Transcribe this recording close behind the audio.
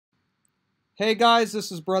Hey guys,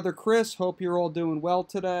 this is Brother Chris. Hope you're all doing well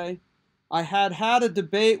today. I had a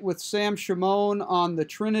debate with Sam Shamoun on the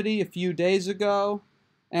Trinity a few days ago,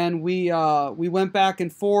 and we went back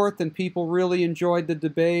and forth, and people really enjoyed the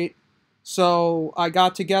debate. So I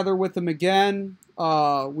got together with him again.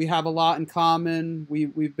 We have a lot in common.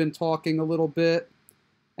 We've been talking a little bit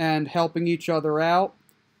and helping each other out.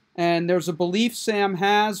 And there's a belief Sam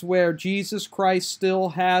has where Jesus Christ still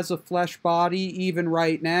has a flesh body even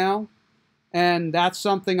right now. And that's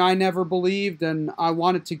something I never believed, and I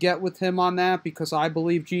wanted to get with him on that because I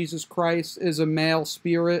believe Jesus Christ is a male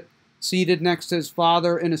spirit seated next to his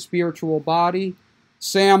Father in a spiritual body.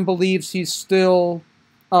 Sam believes he's still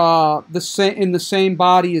in the same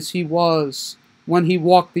body as he was when he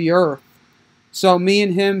walked the earth. So me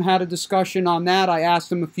and him had a discussion on that. I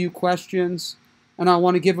asked him a few questions, and I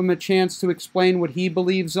want to give him a chance to explain what he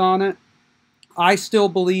believes on it. I still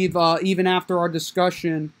believe, even after our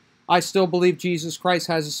discussion, I still believe Jesus Christ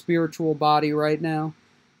has a spiritual body right now.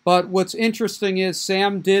 But what's interesting is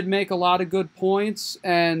Sam did make a lot of good points,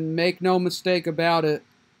 and make no mistake about it,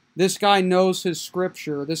 this guy knows his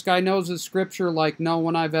scripture. This guy knows his scripture like no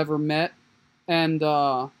one I've ever met, and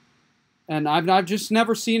I've just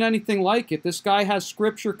never seen anything like it. This guy has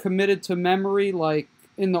scripture committed to memory, like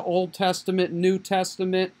in the Old Testament, New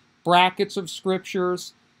Testament, brackets of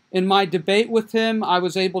scriptures. In my debate with him, I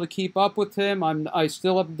was able to keep up with him. I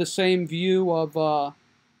still have the same view of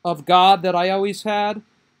God that I always had.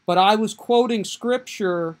 But I was quoting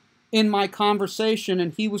scripture in my conversation,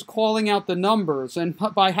 and he was calling out the numbers. And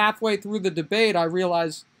by halfway through the debate, I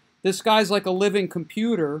realized this guy's like a living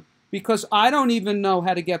computer, because I don't even know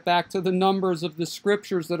how to get back to the numbers of the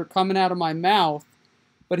scriptures that are coming out of my mouth.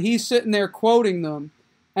 But he's sitting there quoting them,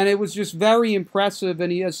 and it was just very impressive,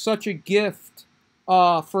 and he has such a gift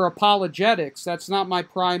for apologetics. That's not my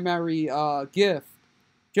primary gift.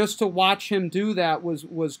 Just to watch him do that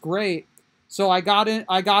was great. So I got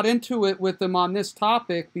into it with him on this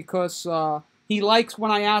topic because he likes when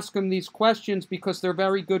I ask him these questions, because they're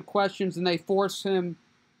very good questions and they force him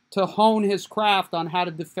to hone his craft on how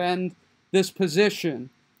to defend this position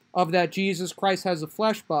of that Jesus Christ has a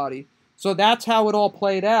flesh body. So that's how it all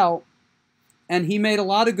played out, and he made a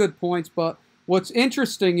lot of good points. But what's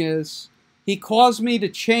interesting is he caused me to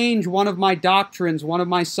change one of my doctrines, one of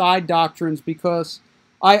my side doctrines, because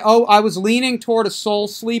I was leaning toward a soul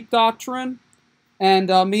sleep doctrine, and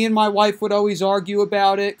me and my wife would always argue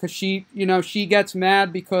about it because she gets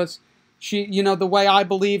mad because the way I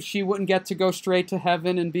believe she wouldn't get to go straight to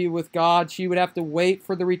heaven and be with God. She would have to wait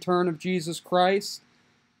for the return of Jesus Christ,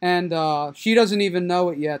 and she doesn't even know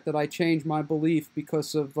it yet that I changed my belief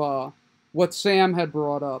because of what Sam had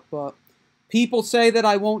brought up. But people say that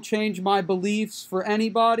I won't change my beliefs for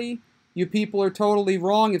anybody. You people are totally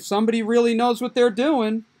wrong. If somebody really knows what they're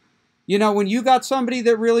doing, when you got somebody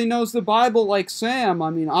that really knows the Bible like Sam, I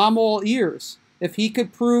mean, I'm all ears. If he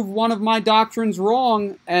could prove one of my doctrines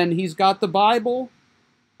wrong and he's got the Bible,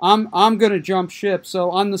 I'm going to jump ship.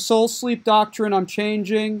 So on the soul sleep doctrine, I'm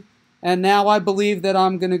changing, and now I believe that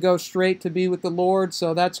I'm going to go straight to be with the Lord,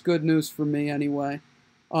 so that's good news for me anyway.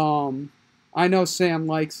 I know Sam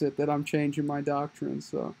likes it that I'm changing my doctrine.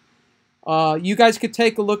 So you guys could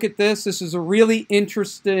take a look at this. This is a really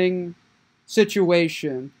interesting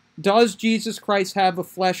situation. Does Jesus Christ have a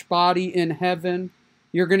flesh body in heaven?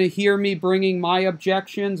 You're going to hear me bringing my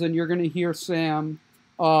objections, and you're going to hear Sam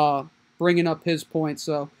bringing up his point.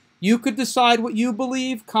 So you could decide what you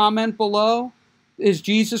believe. Comment below. Is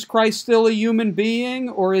Jesus Christ still a human being,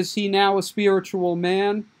 or is he now a spiritual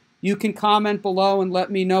man? You can comment below and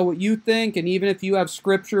let me know what you think, and even if you have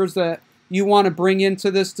scriptures that you want to bring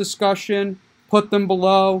into this discussion, put them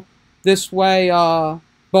below. This way,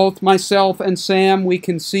 both myself and Sam, we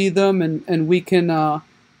can see them, and we can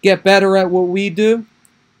get better at what we do.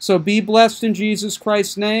 So be blessed in Jesus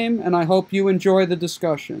Christ's name, and I hope you enjoy the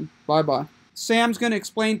discussion. Bye-bye. Sam's going to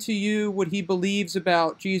explain to you what he believes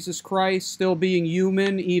about Jesus Christ still being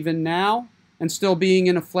human even now, and still being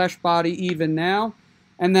in a flesh body even now.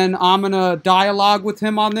 And then I'm going to dialogue with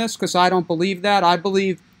him on this because I don't believe that. I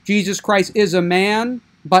believe Jesus Christ is a man,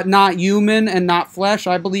 but not human and not flesh.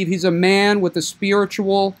 I believe he's a man with a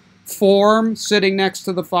spiritual form sitting next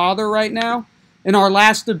to the Father right now. In our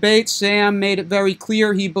last debate, Sam made it very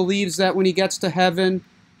clear he believes that when he gets to heaven,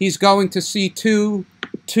 he's going to see two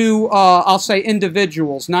I'll say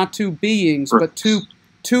individuals, not two beings, but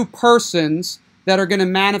two persons that are going to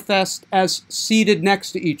manifest as seated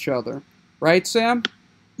next to each other. Right, Sam?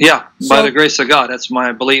 Yeah, by the grace of God. That's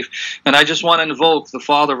my belief. And I just want to invoke the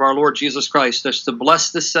Father of our Lord Jesus Christ just to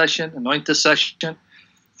bless this session, anoint this session,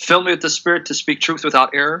 Fill me with the Spirit to speak truth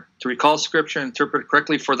without error, to recall Scripture and interpret it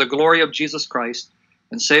correctly for the glory of Jesus Christ,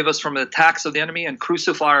 and save us from the attacks of the enemy and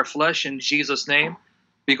crucify our flesh in Jesus' name.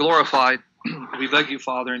 Be glorified. We beg you,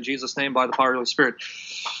 Father, in Jesus' name, by the power of the Holy Spirit.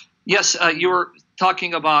 Yes, you were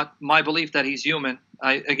talking about my belief that he's human.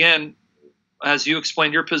 Again, as you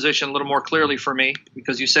explained your position a little more clearly for me,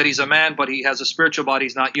 because you said he's a man, but he has a spiritual body,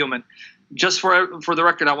 he's not human. Just for the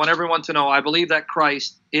record, I want everyone to know, I believe that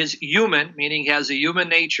Christ is human, meaning he has a human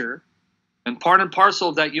nature. And part and parcel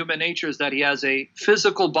of that human nature is that he has a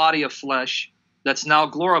physical body of flesh that's now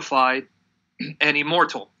glorified and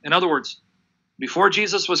immortal. In other words, before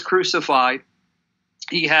Jesus was crucified,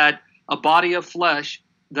 he had a body of flesh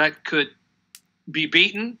that could be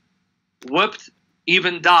beaten, whipped,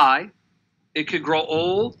 even die. It could grow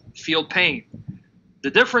old, feel pain. The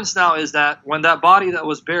difference now is that when that body that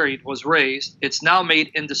was buried was raised, it's now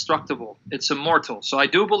made indestructible. It's immortal. So I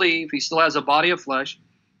do believe he still has a body of flesh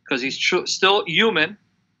because he's still human.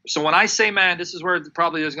 So when I say man, this is where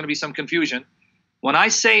probably there's going to be some confusion. When I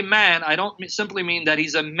say man, I don't simply mean that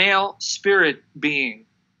he's a male spirit being.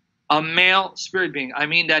 A male spirit being. I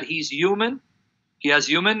mean that he's human. He has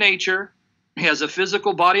human nature. He has a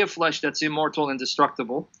physical body of flesh that's immortal and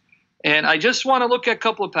indestructible. And I just want to look at a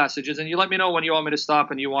couple of passages, and you let me know when you want me to stop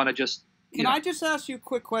and you want to just... Can I just ask you a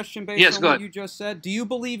quick question based on what you just said? Do you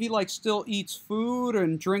believe he still eats food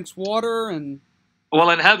and drinks water? And well,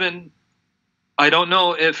 in heaven, I don't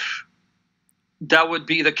know if that would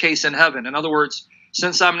be the case in heaven. In other words,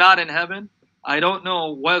 since I'm not in heaven, I don't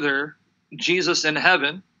know whether Jesus in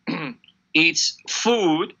heaven eats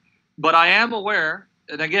food, but I am aware...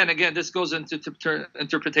 And again, this goes into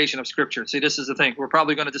interpretation of Scripture. See, this is the thing. We're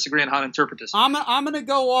probably going to disagree on how to interpret this. I'm going to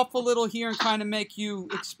go off a little here and kind of make you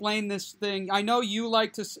explain this thing. I know you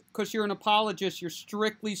like to, because you're an apologist, you're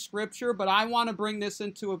strictly Scripture, but I want to bring this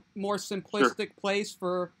into a more simplistic place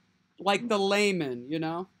for, like, the layman, you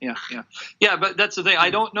know? Yeah, but that's the thing. I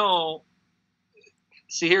don't know.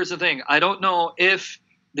 See, here's the thing. I don't know if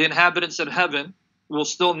the inhabitants of heaven will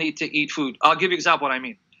still need to eat food. I'll give you an example of what I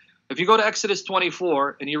mean. If you go to Exodus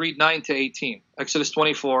 24 and you read 9 to 18, Exodus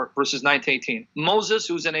 24 verses 9 to 18, Moses,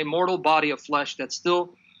 who's in a mortal body of flesh that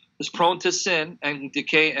still is prone to sin and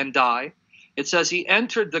decay and die, it says he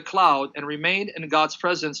entered the cloud and remained in God's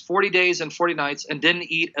presence 40 days and 40 nights and didn't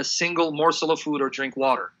eat a single morsel of food or drink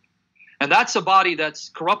water. And that's a body that's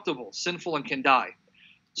corruptible, sinful, and can die.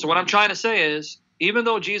 So what I'm trying to say is, even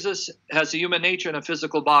though Jesus has a human nature and a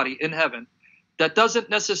physical body in heaven, that doesn't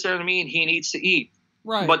necessarily mean he needs to eat.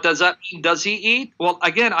 Right. But does he eat? Well,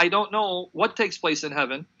 again, I don't know what takes place in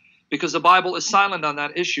heaven because the Bible is silent on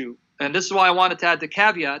that issue. And this is why I wanted to add the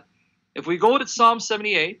caveat. If we go to Psalm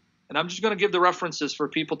 78, and I'm just going to give the references for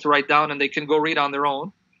people to write down and they can go read on their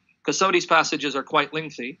own because some of these passages are quite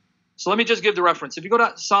lengthy. So let me just give the reference. If you go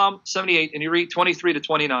to Psalm 78 and you read 23 to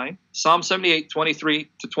 29, Psalm 78, 23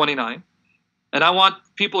 to 29, and I want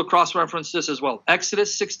people to cross-reference this as well.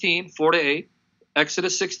 Exodus 16, 4 to 8.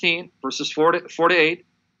 Exodus 16, verses 4 to 8.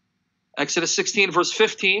 Exodus 16, verse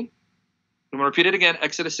 15. I'm going to repeat it again.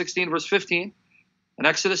 Exodus 16, verse 15. And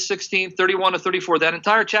Exodus 16, 31 to 34. That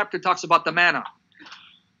entire chapter talks about the manna.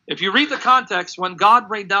 If you read the context, when God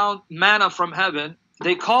rained down manna from heaven,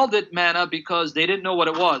 they called it manna because they didn't know what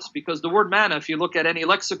it was. Because the word manna, if you look at any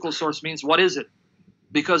lexical source, means what is it?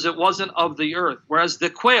 Because it wasn't of the earth. Whereas the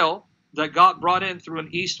quail that God brought in through an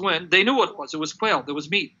east wind, they knew what it was. It was quail. It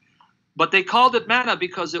was meat. But they called it manna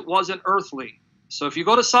because it wasn't earthly. So if you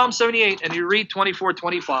go to Psalm 78 and you read 24,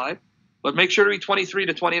 25, but make sure to read 23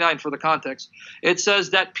 to 29 for the context, it says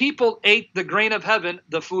that people ate the grain of heaven,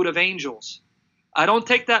 the food of angels. I don't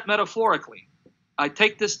take that metaphorically. I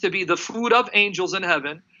take this to be the food of angels in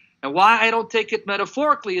heaven. And why I don't take it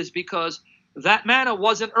metaphorically is because that manna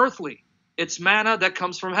wasn't earthly. It's manna that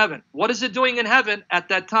comes from heaven. What is it doing in heaven at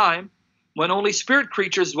that time when only spirit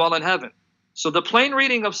creatures dwell in heaven? So the plain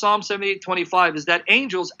reading of Psalm 78:25 is that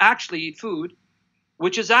angels actually eat food,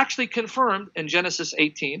 which is actually confirmed in Genesis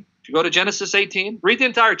 18. If you go to Genesis 18, read the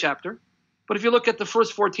entire chapter. But if you look at the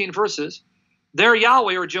first 14 verses, there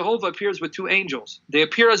Yahweh or Jehovah appears with two angels. They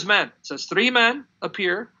appear as men. It says 3 men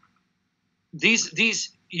appear. These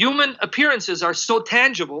human appearances are so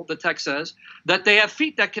tangible, the text says, that they have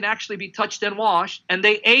feet that can actually be touched and washed, and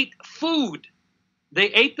they ate food. They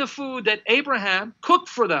ate the food that Abraham cooked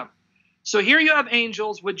for them. So here you have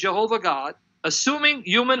angels with Jehovah God assuming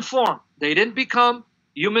human form. They didn't become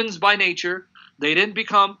humans by nature. They didn't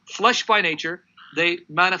become flesh by nature. They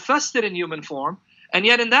manifested in human form. And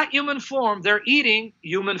yet in that human form, they're eating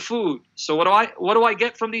human food. So what do I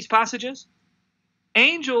get from these passages?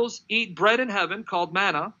 Angels eat bread in heaven called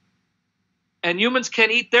manna, and humans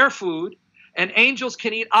can eat their food. and angels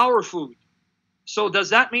can eat our food. So does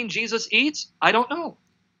that mean Jesus eats? I don't know.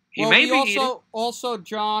 He may be eating. Also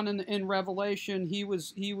John in Revelation, he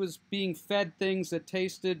was being fed things that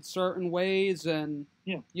tasted certain ways, and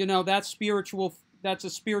you know, that's a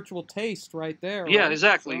spiritual taste right there. Yeah, right?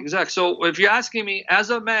 exactly. So if you're asking me, as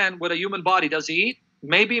a man with a human body, does he eat?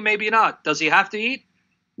 Maybe, maybe not. Does he have to eat?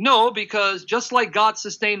 No, because just like God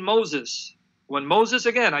sustained Moses, when Moses,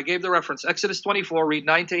 again, I gave the reference, Exodus 24, read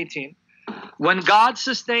 9 to 18. When God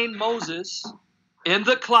sustained Moses in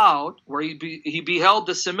the cloud, where he beheld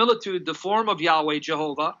the similitude, the form of Yahweh,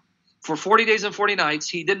 Jehovah, for 40 days and 40 nights,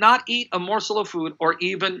 he did not eat a morsel of food or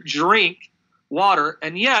even drink water,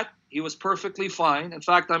 and yet he was perfectly fine. In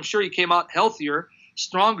fact, I'm sure he came out healthier,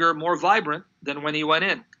 stronger, more vibrant than when he went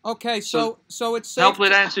in. Okay, so it's safe. Hopefully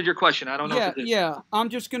it answered your question. I don't know if it did. Yeah. I'm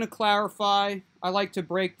just going to clarify. I like to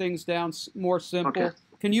break things down more simple. Okay.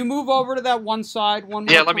 Can you move over to that one side? One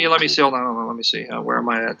more. Yeah, let me see. Hold on. Let me see. Where am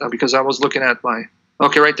I at? Because I was looking at my.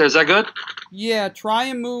 Okay, right there. Is that good? Yeah. Try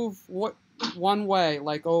and move one way,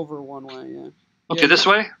 like over one way. Yeah. Okay, this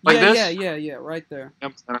way, like this. Yeah. Right there.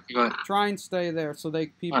 Yep. Okay, go ahead. Try and stay there so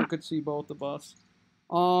people could see both of us.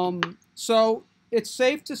 So it's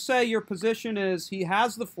safe to say your position is he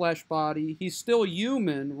has the flesh body. He's still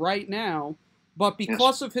human right now, but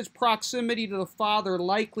because of his proximity to the Father,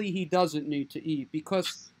 likely he doesn't need to eat.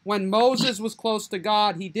 Because when Moses was close to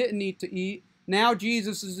God, he didn't need to eat. Now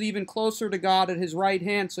Jesus is even closer to God at his right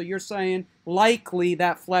hand. So you're saying likely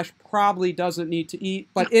that flesh probably doesn't need to eat.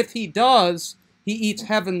 But if he does, he eats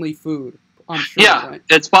heavenly food. I'm sure, yeah, right?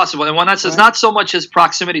 It's possible. And when that says not so much his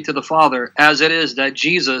proximity to the Father as it is that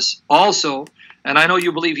Jesus also, and I know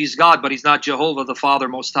you believe he's God, but he's not Jehovah, the Father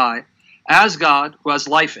Most High. As God, who has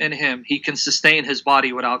life in him, he can sustain his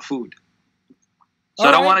body without food. So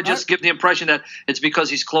I don't want to just give the impression that it's because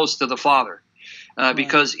he's close to the Father.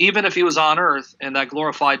 Because even if he was on earth in that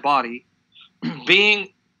glorified body, being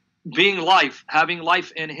life, having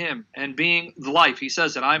life in him, and being the life, he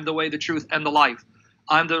says that I'm the way, the truth, and the life.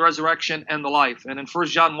 I'm the resurrection and the life. And in 1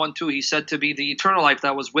 John 1:2, he said to be the eternal life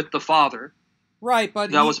that was with the Father. Right,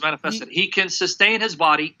 but that was manifested. He can sustain his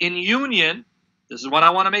body in union. This is what I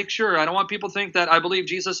want to make sure. I don't want people to think that I believe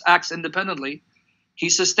Jesus acts independently. He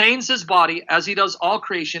sustains his body as he does all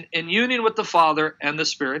creation in union with the Father and the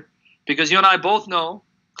Spirit. Because you and I both know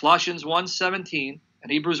Colossians 1:17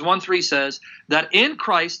 and Hebrews 1:3 says that in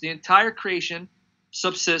Christ the entire creation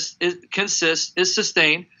is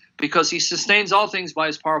sustained because he sustains all things by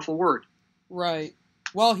his powerful word. Right.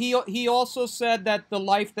 Well, he also said that the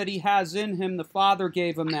life that he has in him, the Father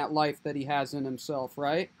gave him that life that he has in himself,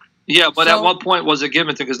 right? Yeah, but at what point was it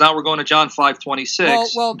given to? Because now we're going to John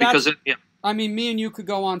 5:26. Well, I mean, me and you could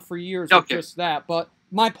go on for years with just that. But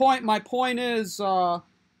my point is,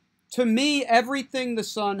 to me, everything the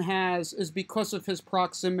Son has is because of his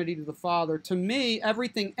proximity to the Father. To me,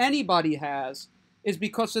 everything anybody has is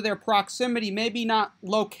because of their proximity, maybe not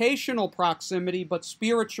locational proximity, but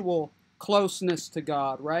spiritual closeness to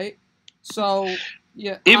God, right? So,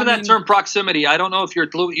 yeah. Even that term proximity, I don't know if you're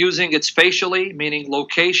using it spatially, meaning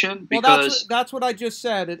location, because... Well, that's what I just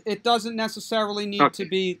said. It doesn't necessarily need to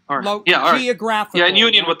be geographical. Yeah, in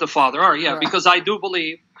union with the Father. All right, because I do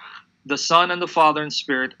believe the Son and the Father and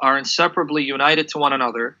Spirit are inseparably united to one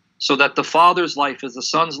another, so that the Father's life is the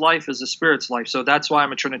Son's life, is the Spirit's life. So that's why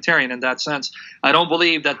I'm a Trinitarian in that sense. I don't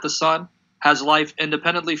believe that the Son has life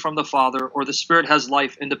independently from the Father, or the Spirit has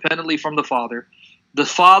life independently from the Father. The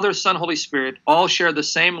Father, Son, Holy Spirit all share the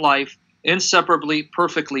same life inseparably,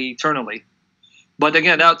 perfectly, eternally. But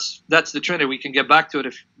again, that's the Trinity. We can get back to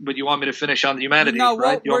it, but you want me to finish on the humanity,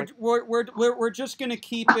 right? We're just going to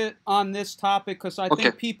keep it on this topic because I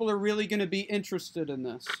think people are really going to be interested in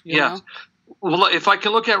this. You know? Well, if I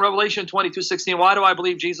can look at Revelation 22:16, why do I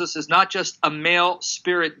believe Jesus is not just a male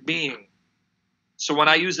spirit being? So when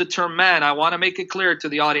I use the term man, I want to make it clear to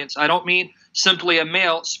the audience. I don't mean simply a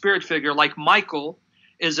male spirit figure like Michael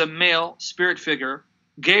is a male spirit figure.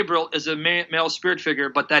 Gabriel is a male spirit figure,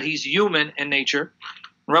 but that he's human in nature.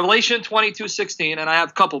 Revelation 22:16, and I have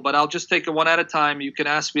a couple, but I'll just take it one at a time. You can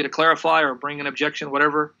ask me to clarify or bring an objection,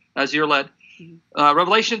 whatever, as you're led.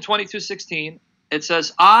 Revelation 22:16, it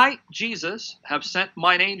says, I, Jesus, have sent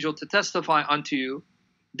mine angel to testify unto you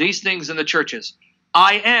these things in the churches.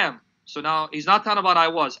 I am. So now he's not talking about I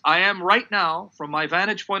was. I am right now, from my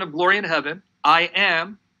vantage point of glory in heaven, I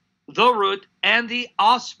am the root and the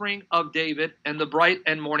offspring of David and the bright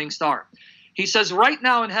and morning star. He says right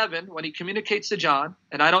now in heaven, when he communicates to John,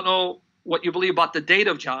 and I don't know what you believe about the date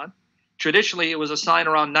of John. Traditionally, it was assigned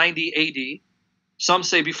around 90 AD. Some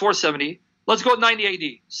say before 70. Let's go with 90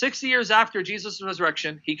 AD. 60 years after Jesus'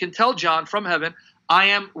 resurrection, he can tell John from heaven, I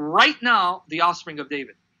am right now the offspring of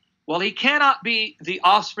David. Well, he cannot be the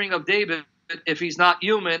offspring of David if he's not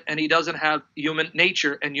human and he doesn't have human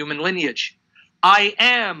nature and human lineage. I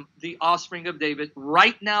am the offspring of David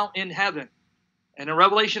right now in heaven. And in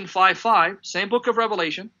Revelation 5:5, same book of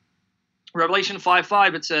Revelation, Revelation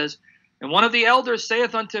 5:5, it says, and one of the elders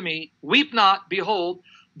saith unto me, weep not, behold,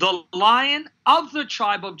 the Lion of the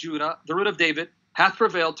tribe of Judah, the root of David, hath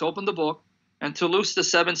prevailed to open the book and to loose the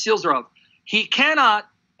seven seals thereof. He cannot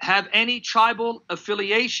have any tribal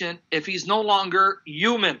affiliation if he's no longer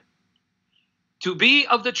human. To be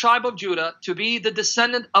of the tribe of Judah, to be the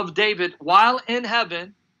descendant of David while in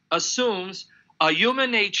heaven, assumes a human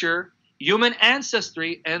nature, human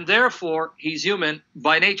ancestry, and therefore he's human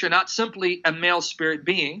by nature, not simply a male spirit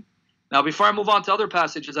being. Now, before I move on to other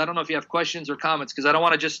passages, I don't know if you have questions or comments, because I don't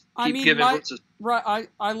want to just keep giving verses. Right,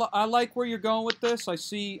 I like where you're going with this. I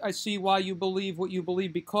see why you believe what you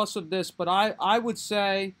believe because of this, but I would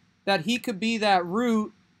say that he could be that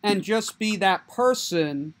root and just be that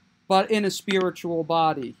person, but in a spiritual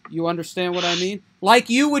body. You understand what I mean? Like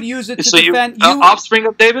you would use it to defend you, offspring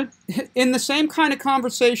of David. In the same kind of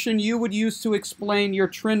conversation you would use to explain your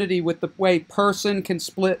Trinity with the way person can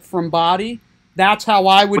split from body. That's how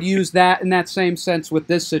I would use that in that same sense with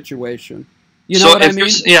this situation. You know what I mean?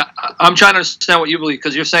 Yeah, I'm trying to understand what you believe,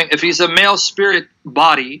 because you're saying if he's a male spirit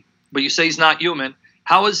body, but you say he's not human,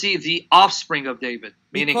 how is he the offspring of David,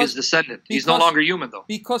 meaning his descendant? He's no longer human, though.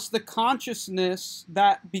 Because the consciousness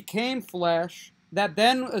that became flesh, that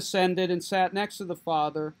then ascended and sat next to the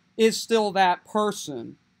Father, is still that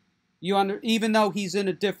person. Even though he's in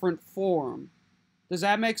a different form. Does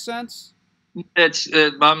that make sense?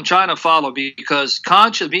 I'm trying to follow, because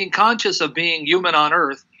being conscious of being human on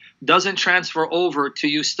earth doesn't transfer over to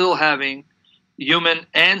you still having human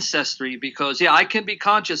ancestry, because yeah, I can be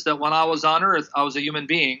conscious that when I was on earth I was a human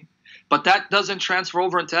being, but that doesn't transfer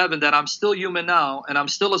over into heaven, that I'm still human now and I'm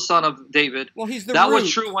still a son of David. Well, he's the that root.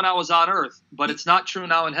 Was true when I was on earth, but it's not true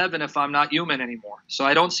now in heaven if I'm not human anymore. So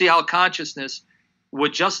I don't see how consciousness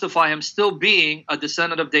would justify him still being a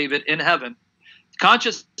descendant of David in heaven.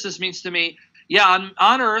 Consciousness means to me, yeah,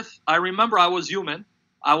 on earth, I remember I was human.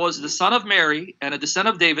 I was the son of Mary and a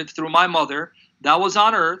descendant of David through my mother. That was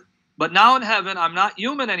on earth. But now in heaven, I'm not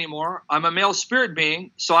human anymore. I'm a male spirit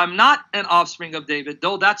being, so I'm not an offspring of David,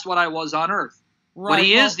 though that's what I was on earth. Right, but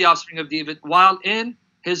he is the offspring of David while in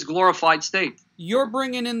his glorified state. You're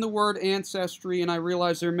bringing in the word ancestry, and I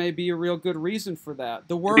realize there may be a real good reason for that.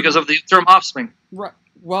 The word, because of the term offspring. Right.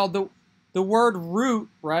 Well, the word root,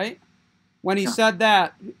 right? When he said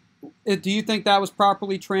that, do you think that was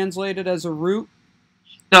properly translated as a root?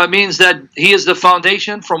 No, it means that he is the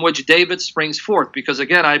foundation from which David springs forth, because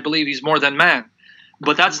again, I believe he's more than man.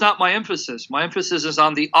 But that's not my emphasis. My emphasis is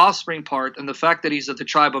on the offspring part and the fact that he's of the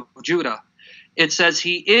tribe of Judah. It says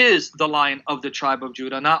he is the Lion of the tribe of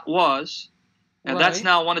Judah, not was. And that's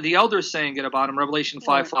now one of the elders saying it about him, Revelation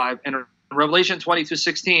 5:5. And in Revelation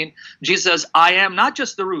 22:16, Jesus says, I am not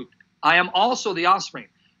just the root, I am also the offspring.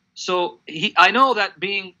 So I know that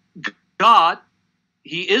being God,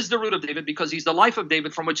 he is the root of David because he's the life of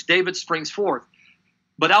David from which David springs forth.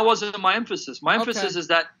 But that wasn't my emphasis. My emphasis is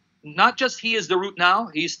that not just he is the root now,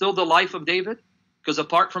 he's still the life of David, because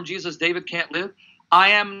apart from Jesus, David can't live. I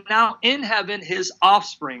am now in heaven his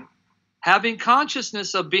offspring. Having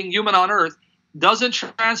consciousness of being human on earth doesn't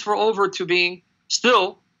transfer over to being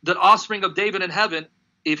still the offspring of David in heaven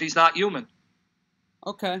if he's not human.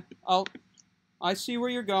 Okay. I see where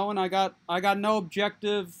you're going. I got no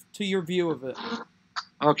objective to your view of it.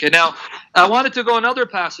 Okay, now I wanted to go another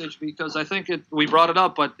passage because I think we brought it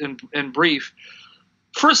up, but in brief.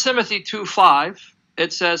 1 Timothy 2:5,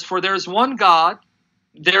 it says, for there is one God,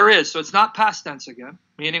 there is, so it's not past tense again,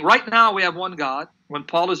 meaning right now we have one God, when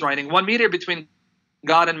Paul is writing, one mediator between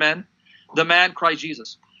God and men, the man Christ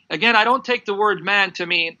Jesus. Again, I don't take the word man to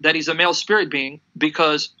mean that he's a male spirit being,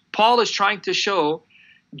 because Paul is trying to show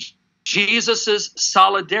Jesus's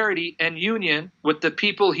solidarity and union with the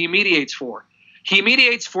people he mediates for. He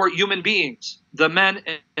mediates for human beings, the men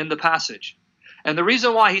in the passage. And the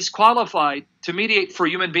reason why he's qualified to mediate for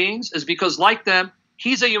human beings is because, like them,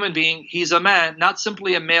 he's a human being, he's a man, not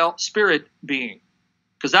simply a male spirit being.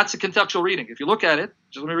 Because that's a contextual reading. If you look at it,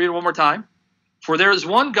 just let me read it one more time. For there is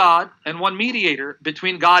one God and one mediator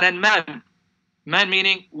between God and men. Men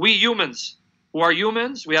meaning we humans, who are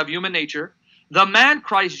humans, we have human nature. The man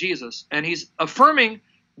Christ Jesus. And he's affirming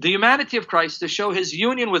the humanity of Christ to show his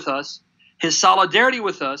union with us, his solidarity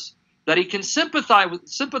with us, that he can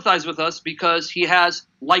sympathize with us because he has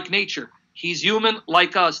like nature. He's human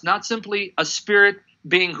like us, not simply a spirit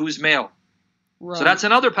being who's male. Right. So that's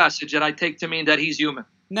another passage that I take to mean that he's human.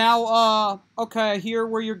 Now, okay, I hear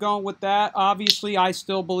where you're going with that. Obviously, I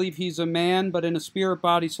still believe he's a man, but in a spirit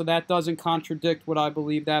body, so that doesn't contradict what I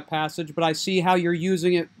believe, that passage. But I see how you're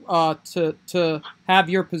using it to have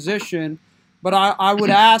your position. But I would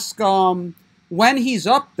ask, when he's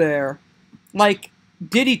up there, like,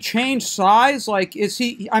 did he change size? Like, is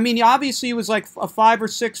he? I mean, obviously he was like a 5 or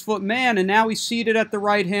 6 foot man, and now he's seated at the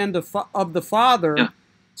right hand of the Father. Yeah.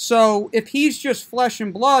 So if he's just flesh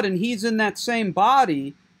and blood and he's in that same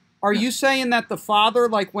body, are you saying that the Father,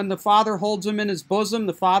 like when the Father holds him in his bosom,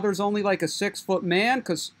 the Father's only like a 6 foot man?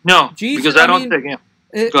 Because No, Jesus, because I don't think.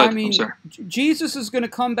 Yeah. Go ahead. I mean, I'm sorry. Jesus is going to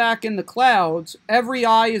come back in the clouds. Every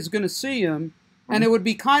eye is going to see him, and it would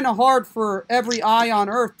be kind of hard for every eye on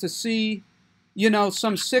earth to see, you know,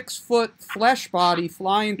 some 6 foot flesh body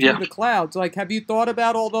flying through the clouds. Like, have you thought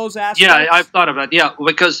about all those aspects? Yeah, I've thought about it. Yeah,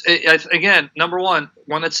 because again, number one,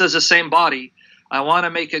 when it says the same body, I want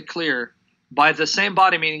to make it clear. By the same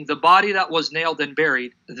body, meaning the body that was nailed and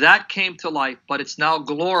buried, that came to life, but it's now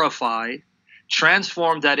glorified,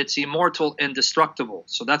 transformed, that it's immortal, indestructible.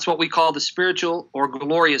 So that's what we call the spiritual or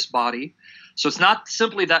glorious body. So it's not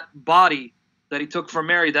simply that body that he took from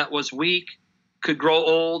Mary that was weak, could grow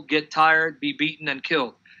old, get tired, be beaten and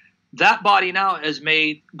killed. That body now is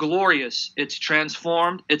made glorious. It's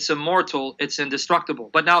transformed. It's immortal. It's indestructible.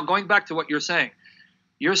 But now going back to what you're saying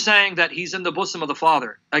that he's in the bosom of the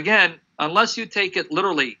Father. Again, unless you take it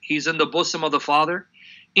literally, he's in the bosom of the Father.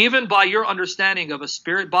 Even by your understanding of a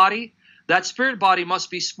spirit body, that spirit body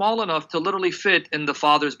must be small enough to literally fit in the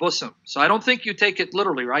Father's bosom. So I don't think you take it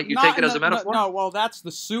literally, right? You take it as a metaphor? No, well, that's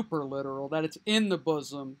the super literal, that it's in the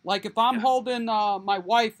bosom. Like if I'm holding my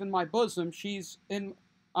wife in my bosom, she's in.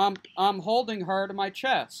 I'm holding her to my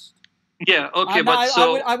chest. Yeah, okay,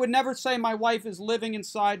 I would never say my wife is living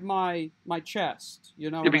inside my chest. You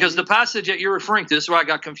know, because the passage that you're referring to, this is where I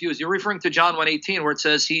got confused. You're referring to John 1:18, where it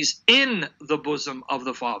says he's in the bosom of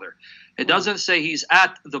the Father. It doesn't say he's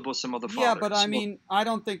at the bosom of the Father. Yeah, but I mean, I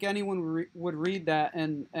don't think anyone would read that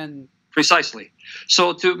and precisely.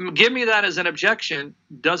 So to give me that as an objection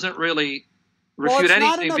doesn't really refute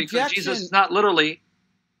anything, because Jesus is not literally.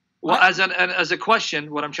 Well, as a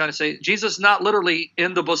question, what I'm trying to say, Jesus is not literally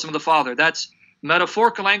in the bosom of the Father. That's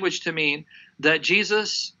metaphorical language to mean that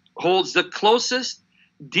Jesus holds the closest,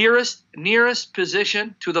 dearest, nearest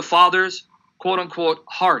position to the Father's quote-unquote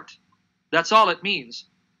heart. That's all it means.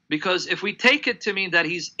 Because if we take it to mean that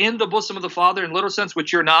he's in the bosom of the Father in literal sense,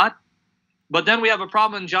 which you're not, but then we have a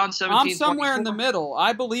problem in John 17. I'm somewhere in the middle.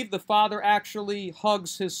 I believe the Father actually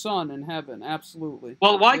hugs his Son in heaven. Absolutely.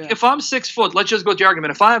 Well, why? Yeah. If I'm 6 foot, let's just go to your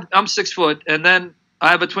argument. If I'm 6 foot and then I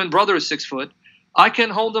have a twin brother who's 6 foot, I can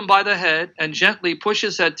hold him by the head and gently push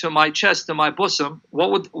his head to my chest, to my bosom.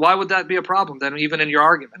 Why would that be a problem then, even in your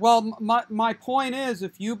argument? Well, my point is,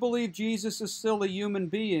 if you believe Jesus is still a human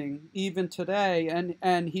being, even today,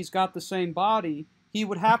 and he's got the same body, he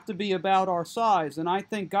would have to be about our size, and I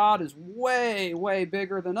think God is way, way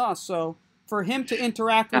bigger than us. So for him to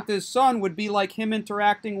interact with his Son would be like him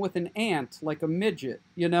interacting with an ant, like a midget,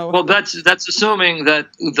 you know? Well, that's assuming that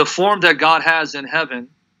the form that God has in heaven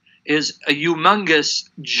is a humongous,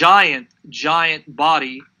 giant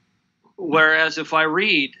body, whereas if I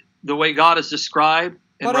read the way God is described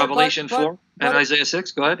in Revelation 4 and Isaiah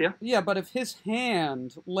 6, go ahead, yeah? Yeah, but if his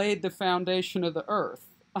hand laid the foundation of the earth,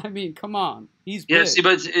 I mean, come on, he's big. Yeah, see,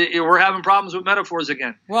 but we're having problems with metaphors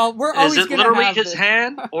again. Well, we're always going to have Is it literally his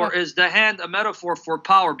hand, or is the hand a metaphor for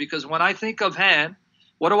power? Because when I think of hand,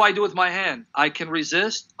 what do I do with my hand? I can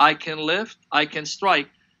resist, I can lift, I can strike.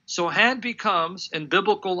 So hand becomes, in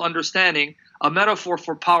biblical understanding, a metaphor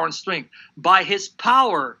for power and strength. By his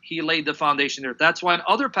power, he laid the foundation there. That's why in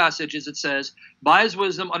other passages it says, by his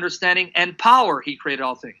wisdom, understanding, and power, he created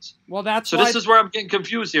all things. Well, that's so this is where I'm getting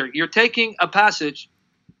confused here. You're taking a passage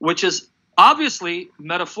which is obviously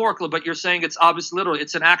metaphorical, but you're saying it's obviously literal.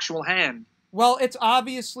 It's an actual hand. Well, it's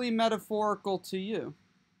obviously metaphorical to you.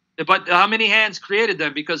 But how many hands created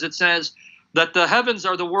them? Because it says that the heavens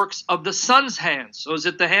are the works of the Son's hands. So is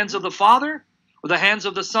it the hands of the Father, or the hands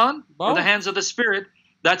of the Son, or the hands of the Spirit?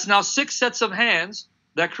 That's now 6 sets of hands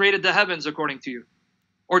that created the heavens, according to you.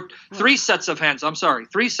 Or 3 sets of hands. I'm sorry.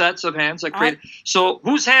 3 sets of hands that created. So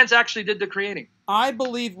whose hands actually did the creating? I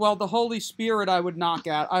believe, well, the Holy Spirit I would knock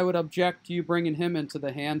out. I would object to you bringing him into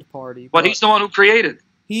the hand party. But he's the one who created.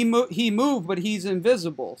 He moved, but he's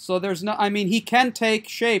invisible. So there's no. I mean, he can take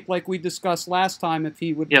shape, like we discussed last time, if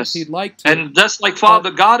he would, if he'd like to. And just like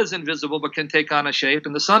Father, God is invisible, but can take on a shape,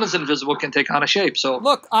 and the Son is invisible, can take on a shape. So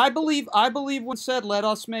look, I believe when said, "Let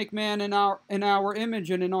us make man in our image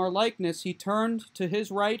and in our likeness," he turned to his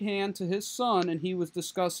right hand to his Son, and he was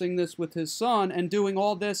discussing this with his Son and doing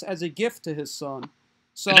all this as a gift to his Son.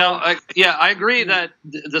 So Now, yeah, I agree that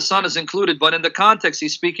the Son is included, but in the context,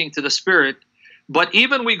 he's speaking to the Spirit. But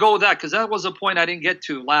even we go that, because that was a point I didn't get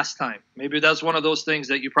to last time. Maybe that's one of those things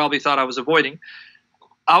that you probably thought I was avoiding.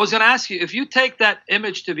 I was going to ask you, if you take that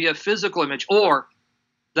image to be a physical image, or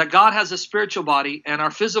that God has a spiritual body and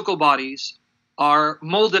our physical bodies are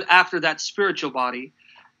molded after that spiritual body,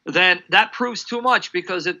 then that proves too much,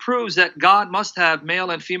 because it proves that God must have male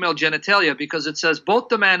and female genitalia, because it says both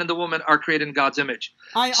the man and the woman are created in God's image.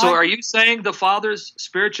 Are you saying the Father's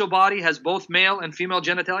spiritual body has both male and female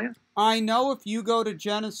genitalia? I know if you go to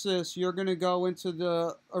Genesis, you're going to go into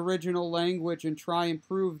the original language and try and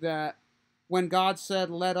prove that when God said,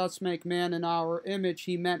 "Let us make man in our image,"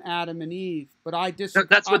 he meant Adam and Eve. But I disagree.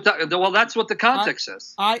 That's what the context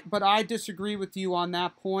says. But I disagree with you on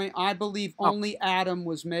that point. I believe only Adam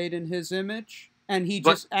was made in his image, and he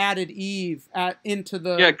just added Eve into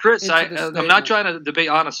the. Yeah, Chris, I'm not trying to debate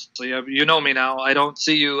honestly. You know me now. I don't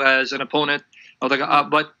see you as an opponent.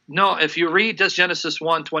 But no, if you read just Genesis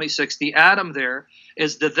 1:26, the Adam there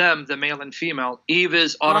is the them, the male and female. Eve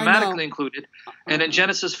is automatically included. And in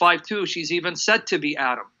Genesis 5:2, she's even said to be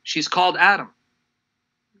Adam. She's called Adam.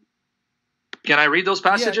 Can I read those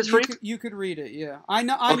passages for you? You could read it, yeah. I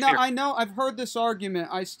know. I've heard this argument.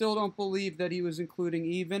 I still don't believe that he was including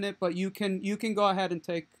Eve in it, but you can go ahead and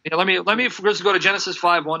take. Yeah, let me first go to Genesis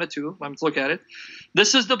 5:1-2. Let's look at it.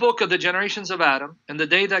 This is the book of the generations of Adam, and the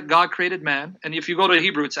day that God created man. And if you go to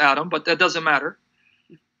Hebrew, it's Adam, but that doesn't matter.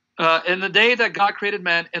 In the day that God created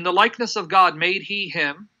man, in the likeness of God made he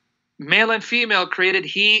him, male and female created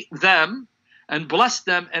he them, and blessed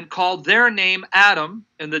them and called their name Adam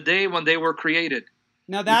in the day when they were created.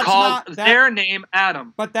 Now that's their name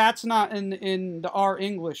Adam. But that's not in our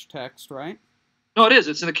English text, right? No, it is.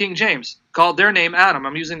 It's in the King James. Called their name Adam.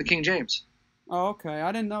 I'm using the King James. Oh, okay.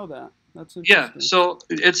 I didn't know that. That's interesting. Yeah, so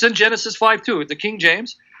it's in Genesis 5:2, the King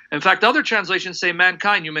James. In fact, other translations say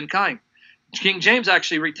mankind, humankind. King James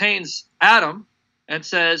actually retains Adam and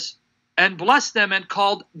says, and blessed them and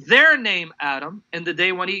called their name Adam in the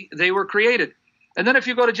day when they were created. And then if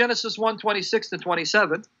you go to Genesis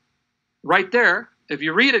 1:26-27, right there, if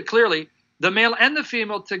you read it clearly, the male and the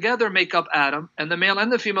female together make up Adam, and the male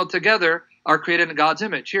and the female together are created in God's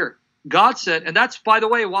image. Here, God said, and that's, by the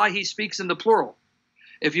way, why he speaks in the plural.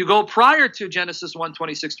 If you go prior to Genesis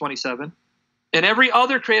 1:26-27, in every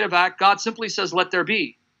other creative act, God simply says, let there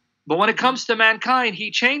be. But when it comes to mankind,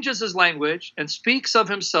 he changes his language and speaks of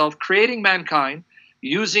himself creating mankind,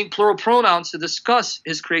 using plural pronouns to discuss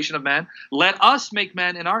his creation of man. Let us make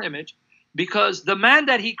man in our image, because the man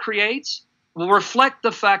that he creates will reflect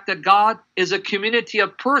the fact that God is a community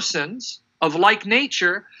of persons of like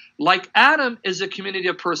nature, like Adam is a community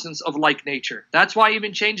of persons of like nature. That's why he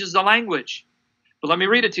even changes the language. But let me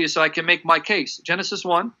read it to you so I can make my case. Genesis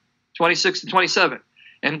 1:26-27.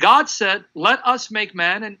 And God said, let us make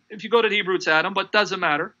man, and if you go to the Hebrew, it's Adam, but doesn't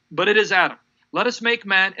matter, but it is Adam. Let us make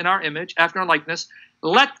man in our image, after our likeness.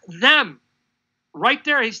 Let them, right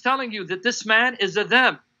there, he's telling you that this man is a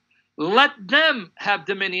them. Let them have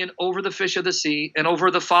dominion over the fish of the sea, and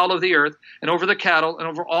over the fowl of the earth, and over the cattle, and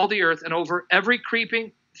over all the earth, and over every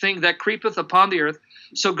creeping thing that creepeth upon the earth.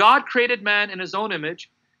 So God created man in his own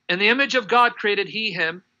image. In the image of God created he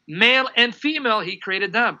him. Male and female he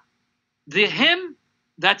created them. The him,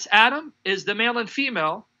 that's Adam, is the male and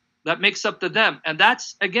female that makes up the them. And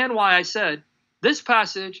that's, again, why I said this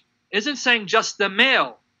passage isn't saying just the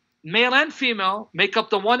male. Male and female make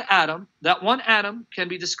up the one Adam. That one Adam can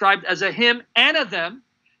be described as a him and a them,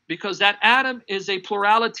 because that Adam is a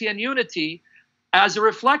plurality and unity as a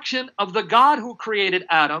reflection of the God who created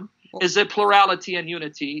Adam is a plurality and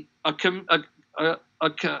unity. The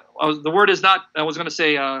word is not, I was going to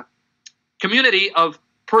say community of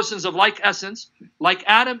persons of like essence. Like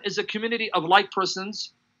Adam is a community of like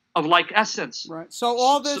persons of like essence. Right. So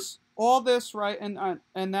all this, right,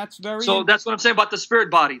 and that's very. So that's what I'm saying about the spirit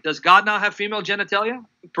body. Does God now have female genitalia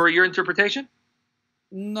per your interpretation?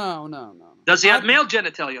 No. Does he have male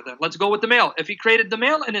genitalia then? Let's go with the male. If he created the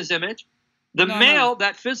male in his image, the male,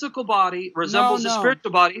 that physical body resembles the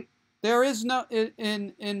spiritual body. There is no,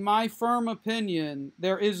 in my firm opinion,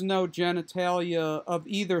 there is no genitalia of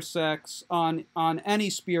either sex on any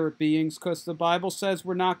spirit beings, because the Bible says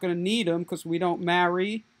we're not going to need them because we don't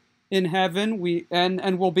marry in heaven,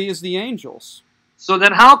 and we'll be as the angels. So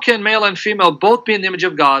then how can male and female both be in the image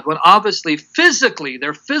of God when obviously physically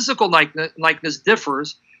their physical likeness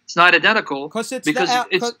differs? It's not identical. Because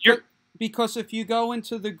if you go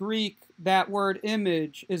into the Greek, that word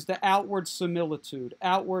image is the outward similitude.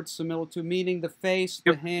 Outward similitude, meaning the face,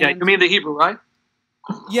 the hand. Yeah, you mean the Hebrew, right?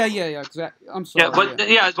 Yeah, exactly. I'm sorry. But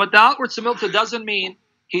the outward similitude doesn't mean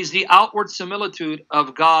he's the outward similitude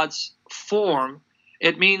of God's form.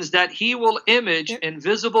 It means that he will image in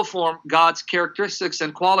visible form God's characteristics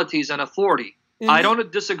and qualities and authority. I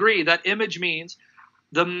don't disagree that image means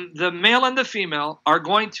the male and the female are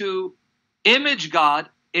going to image God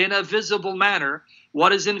in a visible manner.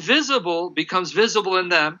 What is invisible becomes visible in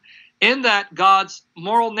them, in that God's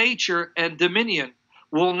moral nature and dominion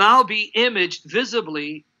will now be imaged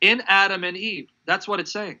visibly in Adam and Eve. That's what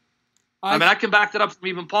it's saying. I mean, I can back that up from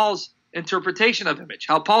even Paul's interpretation of image,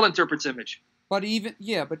 how Paul interprets image. But even,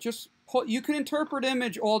 yeah, but just, you can interpret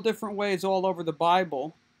image all different ways all over the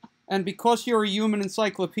Bible. And because you're a human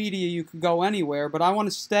encyclopedia, you can go anywhere. But I want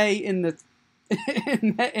to stay in the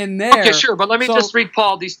in there. Okay, sure. But let me just read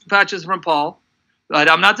Paul, these two patches from Paul.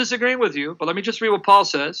 I'm not disagreeing with you, but let me just read what Paul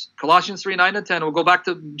says. Colossians 3, 9 and 10. We'll go back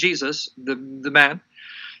to Jesus, the man.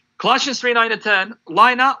 Colossians 3, 9 and 10.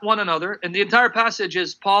 Lie not one another. And the entire passage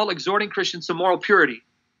is Paul exhorting Christians to moral purity.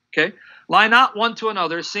 Okay? Lie not one to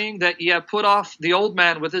another, seeing that ye have put off the old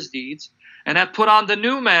man with his deeds, and have put on the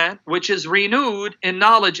new man, which is renewed in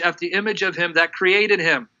knowledge after the image of him that created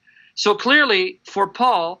him. So clearly, for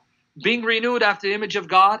Paul, being renewed after the image of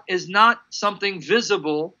God is not something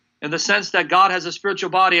visible in the sense that God has a spiritual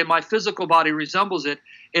body and my physical body resembles it.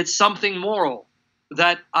 It's something moral,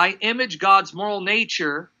 that I image God's moral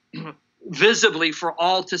nature visibly for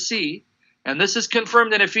all to see. And this is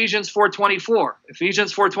confirmed in Ephesians 4:24.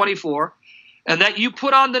 Ephesians 4:24. And that you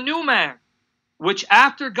put on the new man, which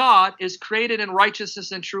after God is created in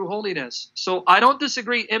righteousness and true holiness. So I don't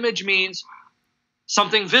disagree. Image means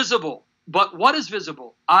something visible. But what is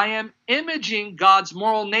visible? I am imaging God's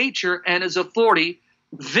moral nature and his authority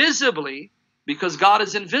visibly, because God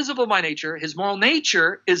is invisible by nature. His moral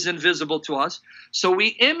nature is invisible to us. So we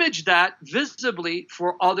image that visibly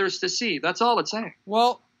for others to see. That's all it's saying.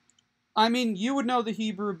 Well, I mean, you would know the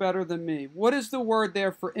Hebrew better than me. What is the word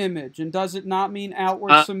there for image? And does it not mean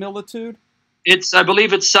outward similitude? I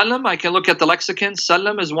believe it's salam. I can look at the lexicon.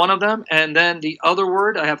 Salam is one of them. And then the other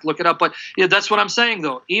word, I have to look it up. But yeah, that's what I'm saying,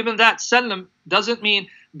 though. Even that salam doesn't mean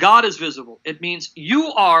God is visible. It means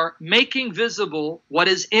you are making visible what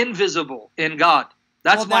is invisible in God.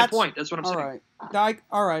 That's my point. That's what I'm saying.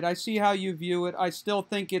 All right. I see how you view it. I still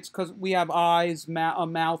think it's because we have eyes, a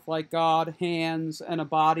mouth like God, hands, and a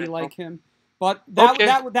body like him. But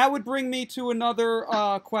that would bring me to another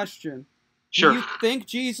question. Sure. Do you think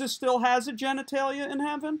Jesus still has a genitalia in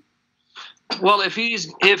heaven? Well, if he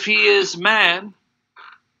is man,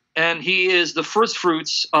 and he is the first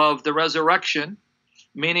fruits of the resurrection,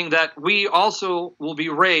 meaning that we also will be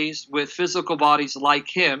raised with physical bodies like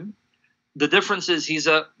him. The difference is he's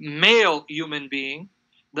a male human being.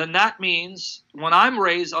 Then that means when I'm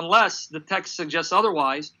raised, unless the text suggests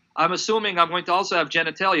otherwise, I'm assuming I'm going to also have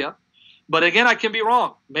genitalia. But again, I can be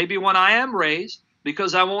wrong. Maybe when I am raised,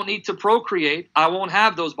 because I won't need to procreate, I won't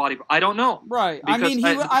have those body. I don't know. Right. Because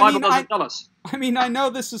the Bible doesn't tell us. I mean, I know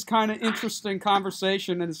this is kind of interesting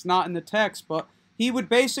conversation and it's not in the text, but he would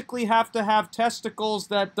basically have to have testicles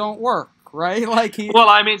that don't work, right? Well,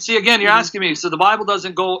 I mean, see, again, you're asking me. So the Bible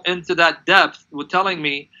doesn't go into that depth with telling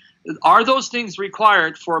me, are those things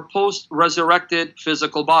required for a post-resurrected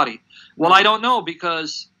physical body? Well, I don't know,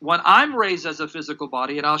 because when I'm raised as a physical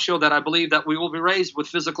body, and I'll show that I believe that we will be raised with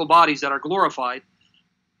physical bodies that are glorified,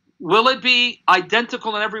 will it be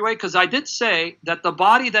identical in every way? Because I did say that the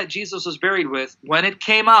body that Jesus was buried with, when it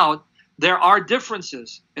came out, there are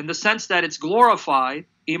differences in the sense that it's glorified,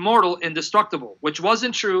 immortal, indestructible, which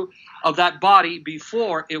wasn't true of that body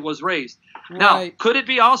before it was raised. Right. Now, could it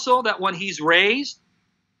be also that when he's raised,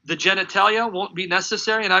 the genitalia won't be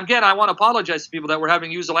necessary? And again, I want to apologize to people that we're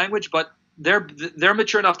having used the language, but they're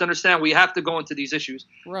mature enough to understand we have to go into these issues.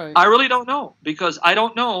 Right. I really don't know, because I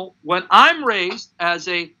don't know when I'm raised as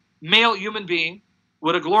a male human being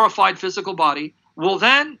with a glorified physical body, will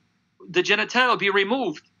then the genitalia be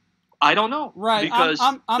removed? I don't know. Right. Because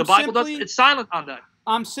the Bible doesn't, it's silent on that.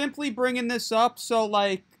 I'm simply bringing this up so,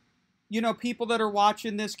 like, you know, people that are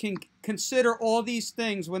watching this can consider all these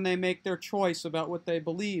things when they make their choice about what they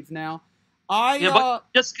believe. Now, but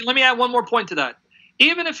just let me add one more point to that.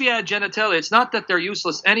 Even if he had genitalia, it's not that they're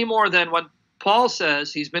useless any more than when Paul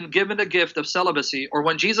says he's been given a gift of celibacy, or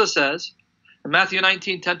when Jesus says in Matthew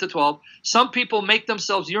 19, 10 to 12, some people make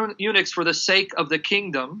themselves eunuchs for the sake of the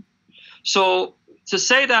kingdom. So to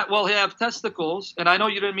say that, well, he have testicles, and I know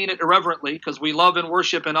you didn't mean it irreverently, because we love and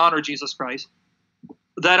worship and honor Jesus Christ,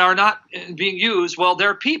 that are not being used. Well, there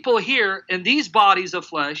are people here in these bodies of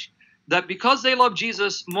flesh that, because they love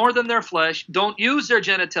Jesus more than their flesh, don't use their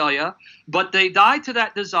genitalia, but they die to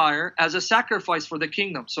that desire as a sacrifice for the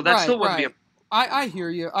kingdom. So that still wouldn't be a... I hear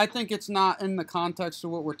you. I think it's not in the context of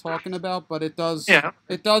what we're talking about, but it does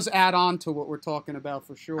add on to what we're talking about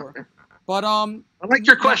for sure. But I like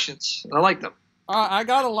your questions. I like them. I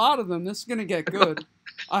got a lot of them. This is gonna get good.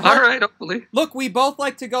 All right, hopefully. Look, we both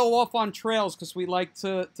like to go off on trails because we like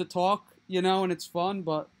to talk, you know, and it's fun.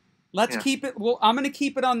 But let's keep it. Well, I'm gonna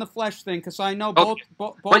keep it on the flesh thing because I know both.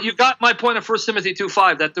 But you got my point of 1 Timothy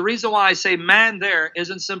 2:5 that the reason why I say man there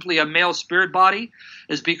isn't simply a male spirit body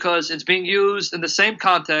is because it's being used in the same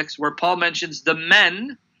context where Paul mentions the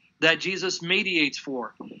men that Jesus mediates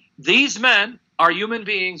for. These men are human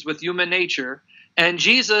beings with human nature, and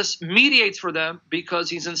Jesus mediates for them because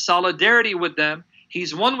he's in solidarity with them.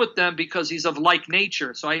 He's one with them because he's of like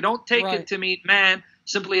nature. So I don't take it to mean man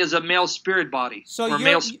simply as a male spirit body or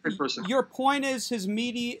male spirit person. Your point is his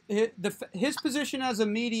position as a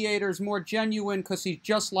mediator is more genuine because he's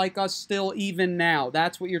just like us still even now.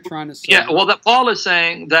 That's what you're trying to say. Yeah, well, that Paul is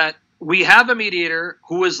saying that we have a mediator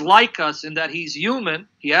who is like us in that he's human,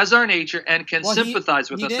 he has our nature, and can sympathize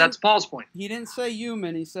with us. That's Paul's point. He didn't say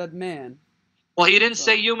human, he said man. Well, he didn't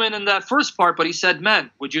say human in that first part, but he said men.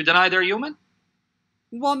 Would you deny they're human?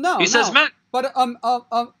 Well, no. He says men. But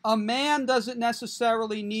a man doesn't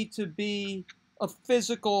necessarily need to be a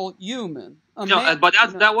physical human.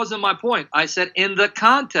 That wasn't my point. I said in the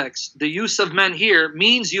context, the use of men here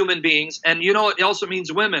means human beings, and you know it also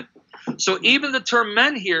means women. So even the term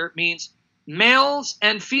men here means males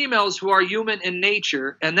and females who are human in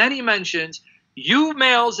nature. And then he mentions, you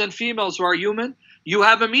males and females who are human, you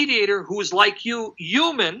have a mediator who is like you,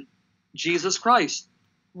 human, Jesus Christ.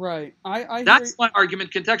 Right. That's my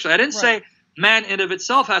argument contextually. I didn't say man in of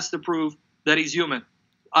itself has to prove that he's human.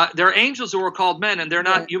 There are angels who are called men, and they're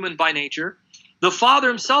not human by nature. The Father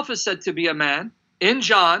himself is said to be a man in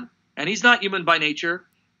John, and he's not human by nature.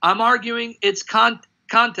 I'm arguing it's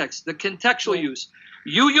context, the contextual use.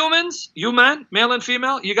 You humans, you men, male and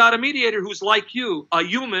female, you got a mediator who's like you, a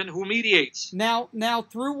human who mediates. Now,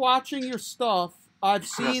 through watching your stuff, I've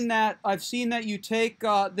seen that you take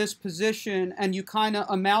this position and you kind of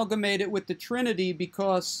amalgamate it with the Trinity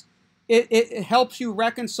because it helps you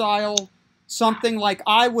reconcile something like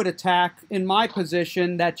I would attack in my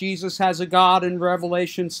position, that Jesus has a God in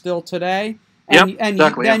Revelation still today.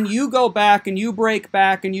 Then you go back and you break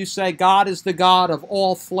back and you say God is the God of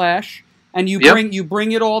all flesh, and you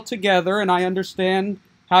bring it all together. And I understand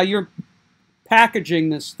how you're packaging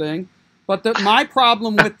this thing, but my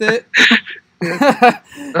problem with it.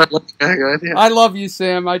 I love you,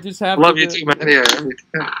 Sam. I just have love you too, man. Yeah.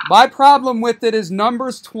 My problem with it is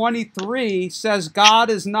Numbers 23 says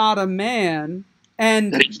God is not a man,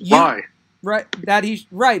 and that he should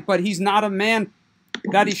lie. But he's not a man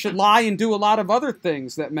that he should lie and do a lot of other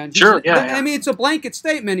things that men. I mean, it's a blanket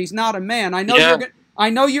statement. He's not a man. I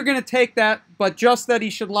know you're going to take that, but just that he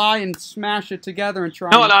should lie and smash it together and try.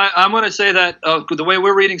 No, and I'm going to say that the way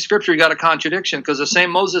we're reading Scripture, you got a contradiction, because the same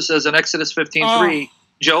Moses says in Exodus 15:3,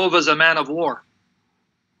 Jehovah's a man of war.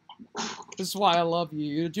 This is why I love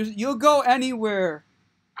you. You'll go anywhere.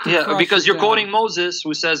 Yeah, because you're quoting Moses,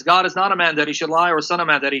 who says God is not a man that he should lie, or a son of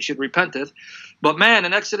man that he should repenteth. But man,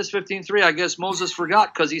 in Exodus 15:3, I guess Moses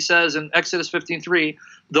forgot, because he says in Exodus 15:3,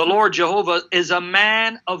 the Lord Jehovah is a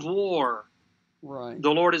man of war. Right. The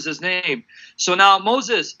Lord is his name. So now,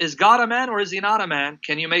 Moses, is God a man or is he not a man?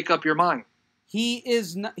 Can you make up your mind? He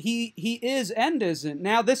is and isn't.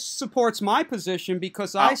 Now, this supports my position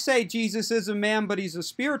because I say Jesus is a man, but he's a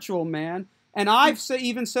spiritual man. And I've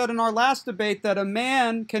even said in our last debate that a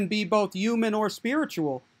man can be both human or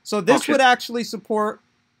spiritual. So this would actually support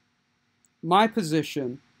my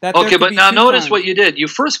position. Okay, but now notice what you did. You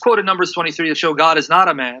first quoted Numbers 23 to show God is not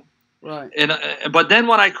a man. Right. But then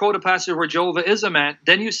when I quote a passage where Jehovah is a man,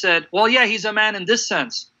 then you said, well, yeah, he's a man in this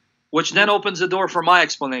sense, which then opens the door for my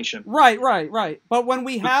explanation. Right. But when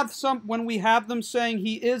we have them saying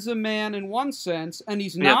he is a man in one sense and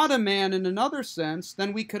he's not a man in another sense,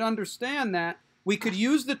 then we could understand that. We could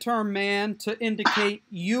use the term man to indicate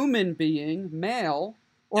human being, male,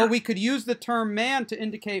 or we could use the term man to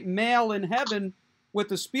indicate male in heaven with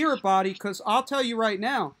the spirit body, because I'll tell you right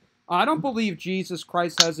now, I don't believe Jesus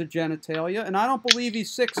Christ has a genitalia, and I don't believe he's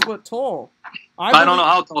 6 foot tall. I don't know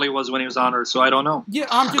how tall he was when he was on Earth, so I don't know. Yeah,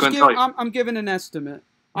 I'm giving an estimate.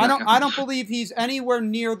 I don't believe he's anywhere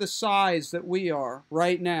near the size that we are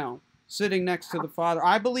right now, sitting next to the Father.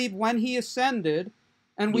 I believe when he ascended,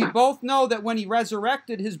 and we both know that when he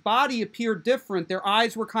resurrected, his body appeared different. Their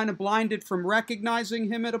eyes were kind of blinded from recognizing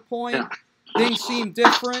him at a point. Yeah. Things seemed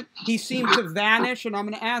different. He seemed to vanish, and I'm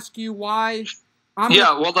going to ask you why.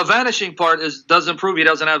 Well, the vanishing part doesn't prove he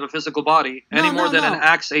doesn't have a physical body any more than in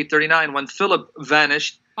Acts 8:39 when Philip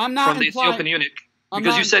vanished from the Ethiopian eunuch.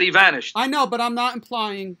 Because you said he vanished. I know, but I'm not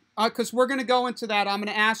implying, because we're going to go into that. I'm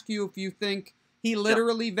going to ask you if you think he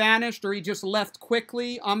literally vanished or he just left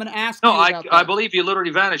quickly. I'm going to ask you about that. I believe he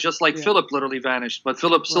literally vanished, just like Philip literally vanished. But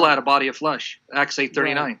Philip still had a body of flesh. Acts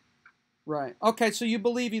 8:39. Right. Okay, so you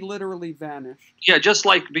believe he literally vanished. Yeah, just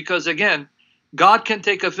like, because again, God can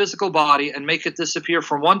take a physical body and make it disappear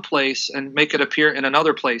from one place and make it appear in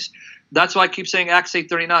another place. That's why I keep saying Acts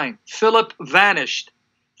 8:39. Philip vanished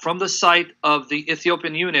from the sight of the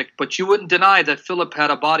Ethiopian eunuch, but you wouldn't deny that Philip had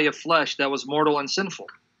a body of flesh that was mortal and sinful.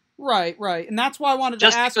 Right, right. And that's why I wanted to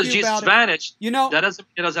ask you about it. Just because Jesus vanished, that doesn't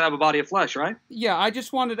mean he doesn't have a body of flesh, right? Yeah, I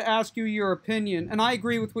just wanted to ask you your opinion. And I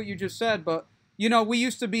agree with what you just said, but, you know, we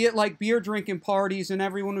used to be at, like, beer drinking parties and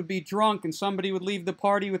everyone would be drunk and somebody would leave the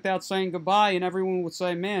party without saying goodbye and everyone would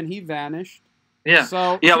say, man, he vanished. Yeah,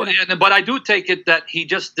 so, but I do take it that he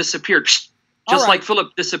just disappeared, just like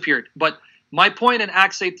Philip disappeared. But my point in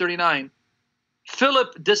Acts 8:39,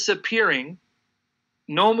 Philip disappearing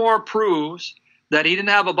no more proves that he didn't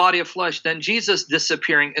have a body of flesh than Jesus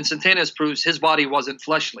disappearing instantaneous proves his body wasn't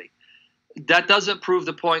fleshly. That doesn't prove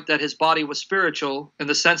the point that his body was spiritual in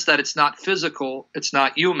the sense that it's not physical, it's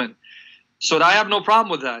not human. So I have no problem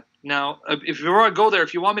with that. Now, if you want to go there,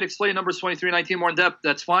 if you want me to explain Numbers 23:19 more in depth,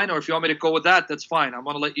 that's fine. Or if you want me to go with that, that's fine. I'm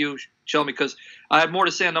going to let you show me because I have more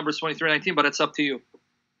to say on Numbers 23:19, but it's up to you.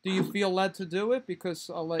 Do you feel led to do it? Because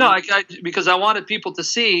I'll let because I wanted people to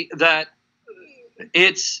see that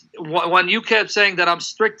it's when you kept saying that I'm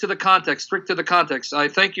strict to the context. I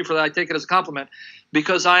thank you for that. I take it as a compliment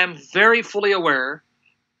because I am very fully aware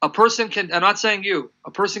a person can, I'm not saying you,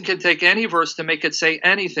 a person can take any verse to make it say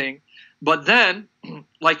anything. But then,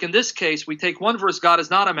 like in this case, we take one verse, God is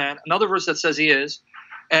not a man, another verse that says he is,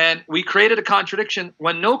 and we created a contradiction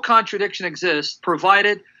when no contradiction exists,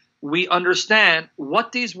 provided we understand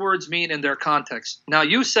what these words mean in their context. Now,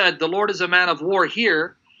 you said the Lord is a man of war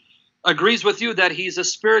here, agrees with you that he's a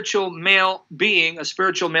spiritual male being, a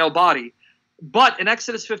spiritual male body. But in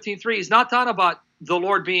Exodus 15:3, he's not talking about the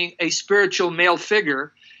Lord being a spiritual male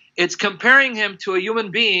figure. It's comparing him to a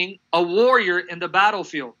human being, a warrior in the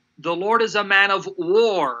battlefield. The Lord is a man of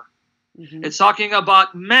war. Mm-hmm. It's talking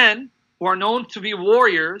about men who are known to be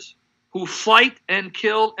warriors who fight and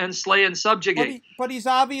kill and slay and subjugate. But he's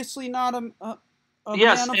obviously not a man of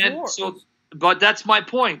war. But that's my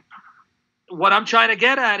point. What I'm trying to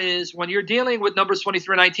get at is when you're dealing with Numbers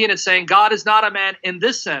 23:19, it's saying God is not a man in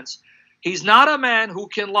this sense. He's not a man who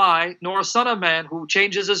can lie, nor a son of man who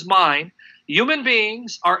changes his mind. Human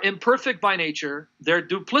beings are imperfect by nature. They're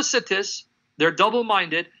duplicitous. They're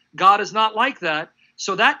double-minded. God is not like that.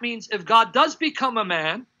 So that means if God does become a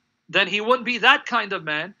man, then he wouldn't be that kind of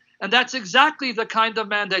man. And that's exactly the kind of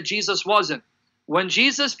man that Jesus wasn't. When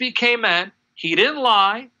Jesus became man, he didn't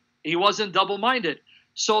lie. He wasn't double-minded.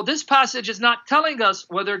 So this passage is not telling us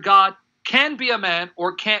whether God can be a man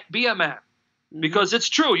or can't be a man. Because it's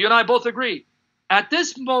true. You and I both agree. At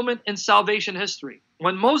this moment in salvation history,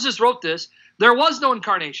 when Moses wrote this, there was no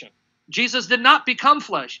incarnation. Jesus did not become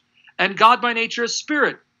flesh. And God by nature is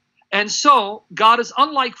spirit. And so God is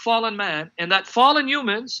unlike fallen man in that fallen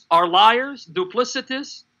humans are liars,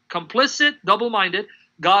 duplicitous, complicit, double-minded.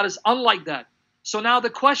 God is unlike that. So now the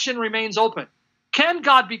question remains open. Can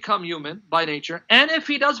God become human by nature? And if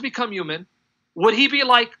he does become human, would he be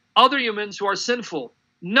like other humans who are sinful?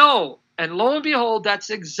 No. And lo and behold, that's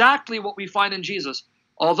exactly what we find in Jesus.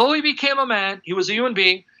 Although he became a man, he was a human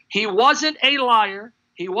being. He wasn't a liar.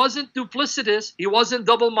 He wasn't duplicitous. He wasn't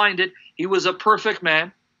double-minded. He was a perfect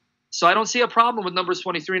man. So I don't see a problem with Numbers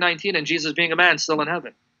 23:19 and Jesus being a man still in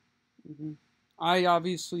heaven. Mm-hmm. I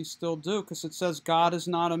obviously still do because it says God is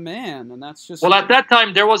not a man. And that's just... Well, at that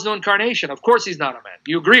time, there was no incarnation. Of course he's not a man.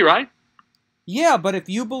 You agree, right? Yeah, but if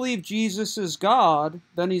you believe Jesus is God,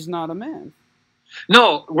 then he's not a man.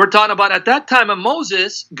 No, we're talking about at that time of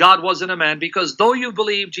Moses, God wasn't a man because though you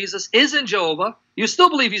believe Jesus isn't Jehovah, you still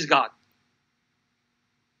believe he's God.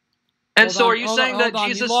 And so are you saying that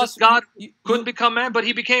Jesus is God couldn't become man, but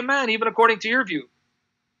he became man even according to your view?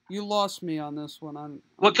 You lost me on this one.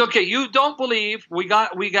 Well, okay, you don't believe, we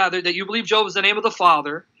gathered that you believe Jehovah is the name of the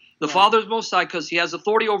Father. The Father is Most High because he has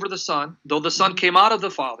authority over the Son, though the Son came out of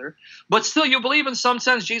the Father. But still you believe in some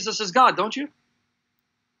sense Jesus is God, don't you?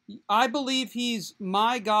 I believe he's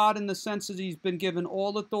my God in the sense that he's been given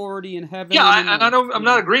all authority in heaven. Yeah, I'm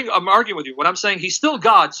not agreeing. I'm arguing with you. What I'm saying, he's still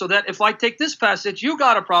God. So that if I take this passage, you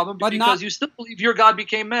got a problem because you still believe your God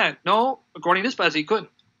became man. No, according to this passage, he couldn't.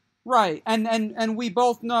 Right, and we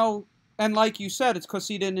both know, and like you said, it's because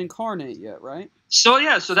he didn't incarnate yet, right? So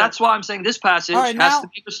yeah, so that's why I'm saying this passage has to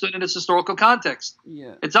be understood in its historical context.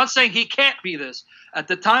 Yeah, it's not saying he can't be this. At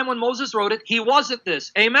the time when Moses wrote it, he wasn't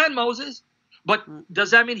this. Amen, Moses. But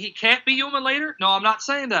does that mean he can't be human later? No, I'm not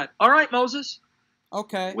saying that. All right, Moses.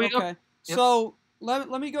 Okay, We, okay. Yep. So let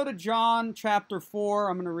me go to John chapter 4.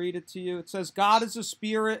 I'm going to read it to you. It says, God is a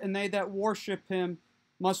spirit, and they that worship him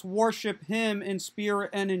must worship him in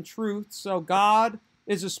spirit and in truth. So God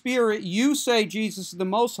is a spirit. You say Jesus is the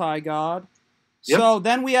Most High God. Yep. So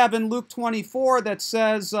then we have in Luke 24 that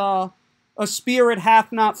says, a spirit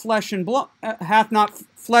hath not flesh and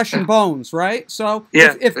bones, right? So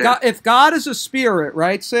Yeah, if God is a spirit,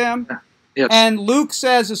 right, Sam? Yes. And Luke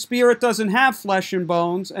says a spirit doesn't have flesh and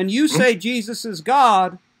bones, and you say Jesus is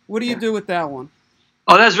God, what do you do with that one?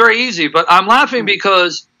 Oh, that's very easy. But I'm laughing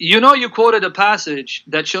because you quoted a passage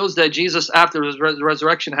that shows that Jesus after his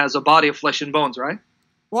resurrection has a body of flesh and bones, right?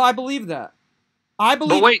 Well, I believe that.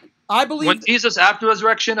 But wait. I believe when Jesus, after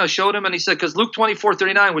resurrection, I showed him, and he said, because Luke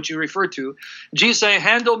 24:39, which you referred to, Jesus saying,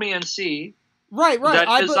 handle me and see. Right.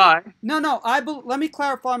 That is I. No. Let me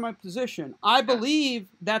clarify my position. I believe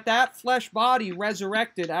that flesh body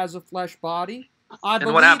resurrected as a flesh body.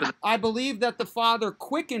 And what happened? I believe that the Father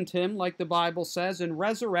quickened him, like the Bible says, and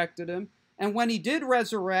resurrected him. And when he did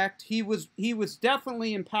resurrect, he was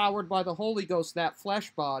definitely empowered by the Holy Ghost, that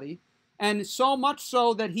flesh body. And so much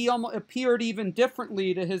so that he almost appeared even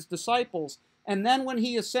differently to his disciples. And then when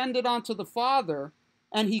he ascended onto the Father,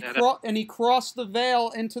 and he crossed the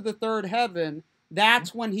veil into the third heaven,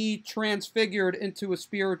 that's when he transfigured into a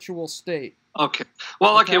spiritual state. Okay.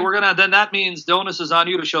 Well, okay, then that means the onus is on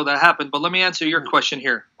you to show that happened. But let me answer your question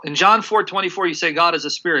here. In John 4:24, you say God is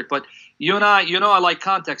a spirit. But you and I like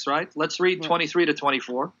context, right? Let's read 23 to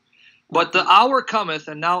 24. But the hour cometh,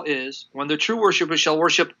 and now is, when the true worshipers shall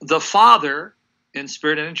worship the Father in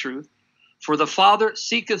spirit and in truth. For the Father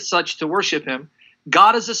seeketh such to worship him.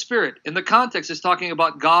 God is a spirit. In the context, it's talking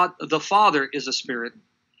about God the Father is a spirit.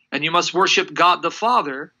 And you must worship God the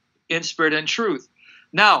Father in spirit and truth.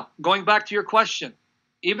 Now, going back to your question,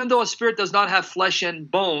 even though a spirit does not have flesh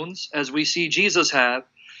and bones, as we see Jesus have,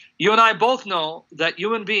 you and I both know that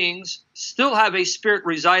human beings still have a spirit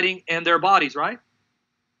residing in their bodies, right?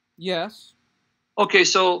 Yes. Okay,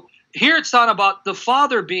 so here it's talking about the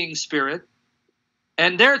Father being spirit,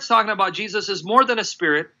 and there it's talking about Jesus is more than a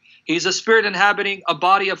spirit. He's a spirit inhabiting a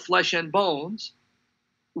body of flesh and bones.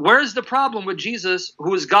 Where's the problem with Jesus,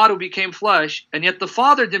 who is God who became flesh, and yet the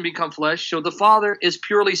Father didn't become flesh, so the Father is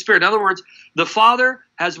purely spirit. In other words, the Father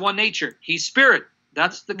has one nature. He's spirit.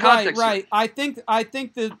 That's the context. Right. I think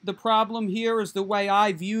the problem here is the way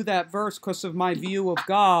I view that verse because of my view of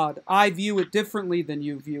God. I view it differently than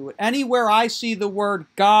you view it. Anywhere I see the word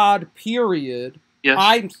God, period,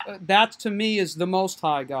 yes. that to me is the Most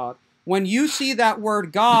High God. When you see that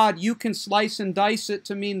word God, you can slice and dice it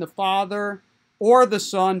to mean the Father or the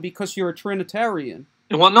Son because you're a Trinitarian.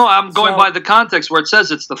 Well, no, I'm going by the context where it says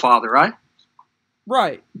it's the Father, right?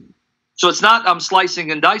 Right. So it's not I'm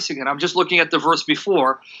slicing and dicing it. I'm just looking at the verse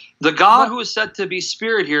before. The God who is said to be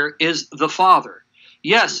spirit here is the Father.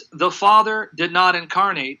 Yes, the Father did not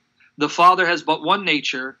incarnate. The Father has but one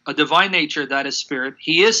nature, a divine nature that is spirit.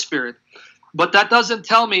 He is spirit. But that doesn't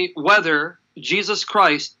tell me whether Jesus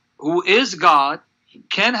Christ, who is God,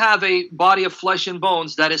 can have a body of flesh and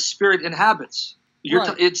bones that his spirit inhabits.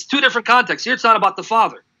 It's two different contexts. Here it's not about the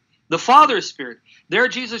Father. The Father is spirit. There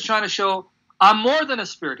Jesus is trying to show I'm more than a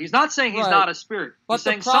spirit. He's not saying he's not a spirit. He's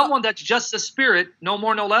saying someone that's just a spirit, no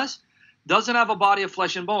more, no less, doesn't have a body of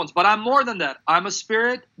flesh and bones. But I'm more than that. I'm a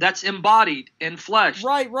spirit that's embodied in flesh.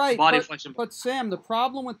 Right. Body of flesh and bones. But Sam, the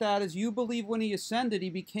problem with that is you believe when he ascended,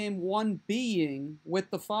 he became one being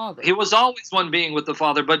with the Father. He was always one being with the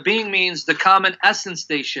Father, but being means the common essence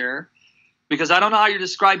they share, because I don't know how you're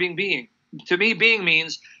describing being. To me, being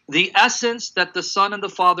means the essence that the Son and the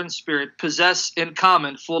Father and Spirit possess in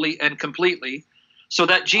common fully and completely, so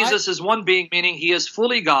that Jesus is one being, meaning he is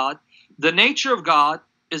fully God. The nature of God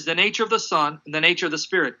is the nature of the Son and the nature of the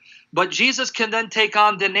Spirit. But Jesus can then take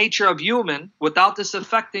on the nature of human without this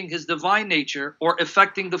affecting his divine nature or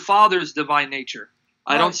affecting the Father's divine nature.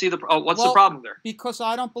 I don't see what's the problem there? Because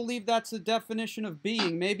I don't believe that's the definition of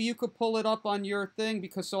being. Maybe you could pull it up on your thing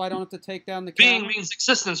so I don't have to take down the camera. Being means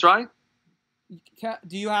existence, right?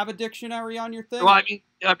 Do you have a dictionary on your thing? Well,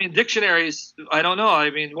 I mean dictionaries. I don't know. I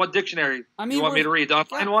mean, what dictionary do you want me to read?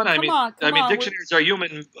 Find one. Come on, dictionaries are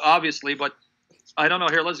human, obviously, but I don't know.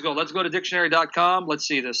 Here, let's go. Let's go to dictionary.com. Let's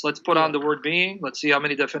see this. Let's put on the word being. Let's see how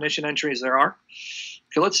many definition entries there are.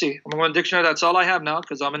 Okay, let's see. I'm going to dictionary. That's all I have now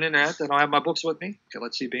because I'm on the internet. I don't have my books with me. Okay,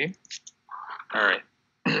 let's see being. All right.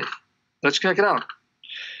 Let's check it out.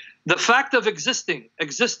 The fact of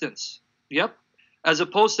existence. Yep. As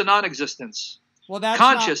opposed to non-existence. Well, that's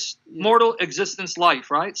conscious, mortal existence,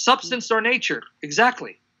 life, right? Substance or nature.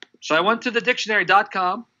 Exactly. So I went to the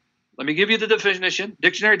dictionary.com Let me give you the definition,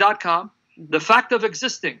 dictionary.com. The fact of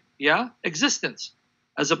existing, yeah? Existence,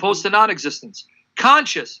 as opposed to non-existence.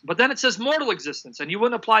 Conscious, but then it says mortal existence, and you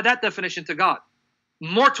wouldn't apply that definition to God.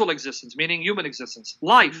 Mortal existence, meaning human existence.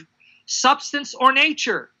 Life, substance or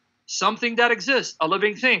nature, something that exists, a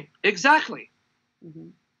living thing. Exactly.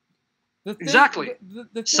 Exactly.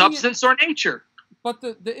 The substance or nature. But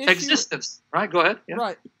the issue, existence, right? Go ahead. Yeah.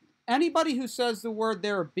 Right. Anybody who says the word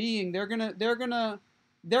they're a being, they're gonna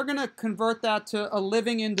convert that to a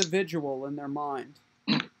living individual in their mind.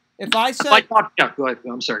 If I said, yeah, go ahead.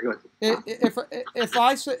 I'm sorry. Go ahead.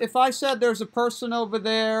 If I said there's a person over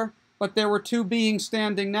there, but there were two beings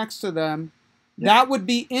standing next to them, that would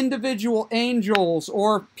be individual angels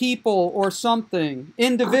or people or something.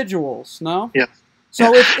 Individuals, no? Yeah.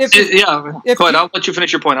 So go ahead. I'll let you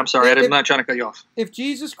finish your point. I'm sorry. I'm not trying to cut you off. If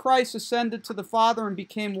Jesus Christ ascended to the Father and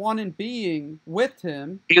became one in being with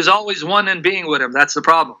him, he was always one in being with him. That's the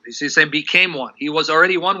problem. He's saying became one. He was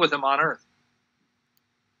already one with him on earth.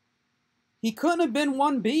 He couldn't have been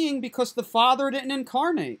one being because the Father didn't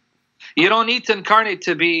incarnate. You don't need to incarnate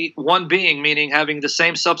to be one being, meaning having the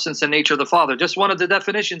same substance and nature of the Father. Just one of the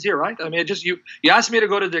definitions here, right? I mean, you asked me to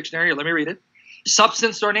go to the dictionary. Let me read it.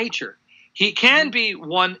 Substance or nature. He can be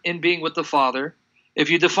one in being with the Father, if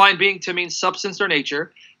you define being to mean substance or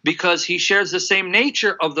nature, because he shares the same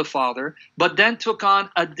nature of the Father, but then took on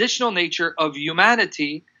additional nature of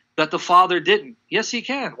humanity that the Father didn't. Yes, he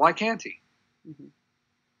can. Why can't he?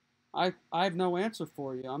 I have no answer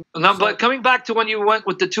for you. But coming back to when you went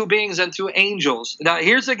with the two beings and two angels. Now,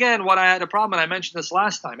 here's again what I had a problem, and I mentioned this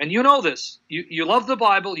last time. And you know this. You love the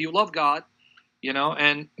Bible. You love God. You know,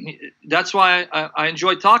 and that's why I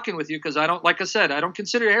enjoy talking with you, because I don't, like I said, I don't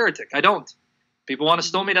consider you a heretic. I don't. People want to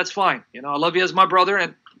stone me, that's fine. You know, I love you as my brother,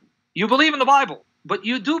 and you believe in the Bible. But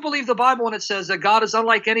you do believe the Bible when it says that God is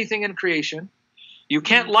unlike anything in creation. You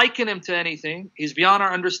can't liken him to anything. He's beyond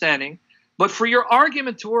our understanding. But for your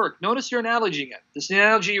argument to work, notice your analogy again. This is the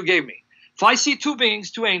analogy you gave me. If I see two beings,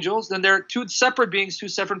 two angels, then they're two separate beings, two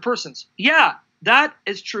separate persons. Yeah, that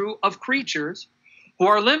is true of creatures who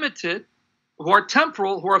are limited, who are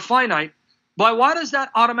temporal, who are finite. But why does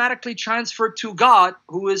that automatically transfer to God,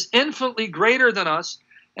 who is infinitely greater than us,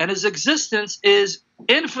 and his existence is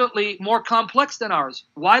infinitely more complex than ours?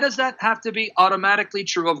 Why does that have to be automatically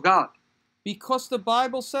true of God? Because the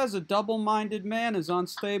Bible says a double-minded man is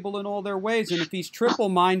unstable in all their ways, and if he's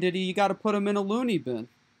triple-minded, you got to put him in a loony bin.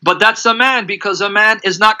 But that's a man, because a man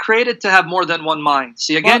is not created to have more than one mind.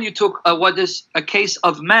 See, again, you took what is a case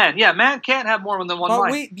of man. Yeah, man can't have more than one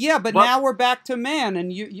mind. But now we're back to man,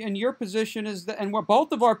 and your position is that, and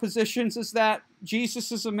both of our positions is that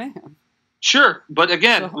Jesus is a man. Sure, but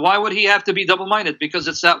again, why would he have to be double-minded? Because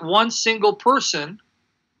it's that one single person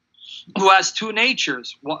who has two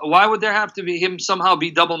natures. Why would there have to be him somehow be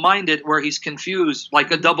double-minded where he's confused, like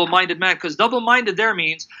a double-minded man? Because double-minded there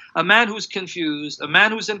means a man who's confused, a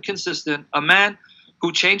man who's inconsistent, a man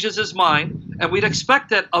who changes his mind. And we'd expect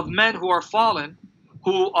that of men who are fallen,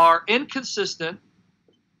 who are inconsistent,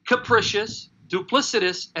 capricious,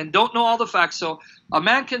 duplicitous, and don't know all the facts. So a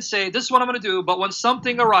man can say, this is what I'm going to do, but when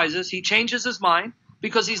something arises, he changes his mind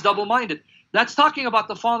because he's double-minded. That's talking about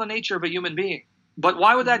the fallen nature of a human being. But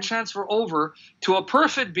why would that transfer over to a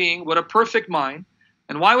perfect being with a perfect mind?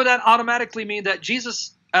 And why would that automatically mean that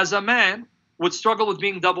Jesus, as a man, would struggle with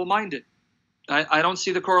being double-minded? I don't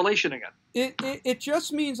see the correlation again. It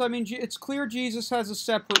just means, I mean, it's clear Jesus has a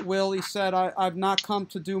separate will. He said, I've not come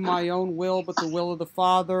to do my own will, but the will of the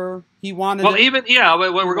Father. He wanted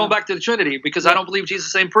we're going back to the Trinity, because I don't believe Jesus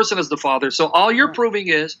is the same person as the Father. So all you're proving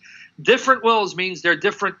is different wills means they're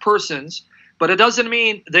different persons. But it doesn't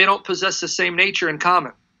mean they don't possess the same nature in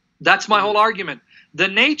common. That's my whole argument. The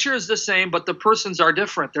nature is the same, but the persons are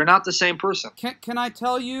different. They're not the same person. Can I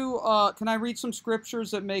tell you, can I read some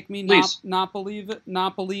scriptures that make me not believe it?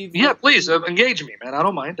 Not believe Yeah, please, engage me, man. I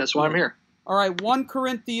don't mind. That's why I'm here. All right, 1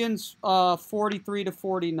 Corinthians 43 to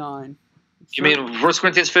 49. You mean 1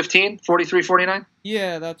 Corinthians 15, 43, 49?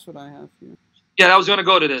 Yeah, that's what I have here. Yeah, I was going to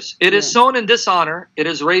go to this. It is sown in dishonor. It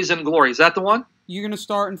is raised in glory. Is that the one? You're going to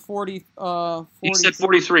start in 40. He said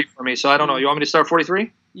 43 for me, so I don't know. You want me to start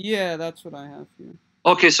 43? Yeah, that's what I have here.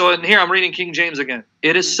 Okay, so in here I'm reading King James again.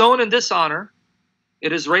 It is sown in dishonor.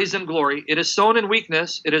 It is raised in glory. It is sown in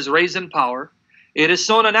weakness. It is raised in power. It is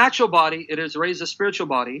sown a natural body. It is raised a spiritual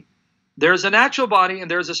body. There is a natural body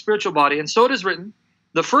and there is a spiritual body. And so it is written,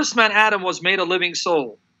 the first man, Adam, was made a living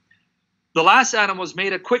soul. The last Adam was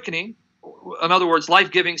made a quickening, in other words,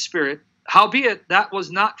 life-giving spirit. Howbeit, that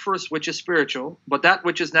was not first which is spiritual, but that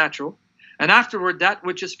which is natural, and afterward that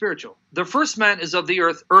which is spiritual. The first man is of the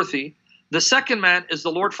earth, earthy. The second man is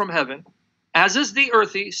the Lord from heaven. As is the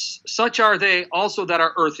earthy, such are they also that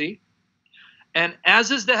are earthy. And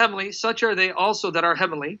as is the heavenly, such are they also that are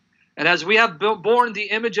heavenly. And as we have borne the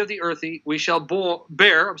image of the earthy, we shall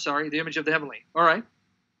bear the image of the heavenly. All right.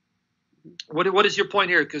 What is your point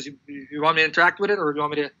here? Because you want me to interact with it, or do you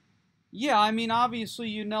want me to? Yeah, I mean, obviously,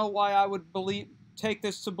 you know why I would take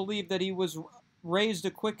this to believe that he was raised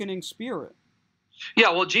a quickening spirit.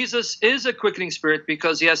 Yeah, well, Jesus is a quickening spirit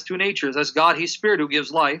because he has two natures. As God, he's spirit who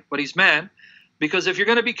gives life, but he's man. Because if you're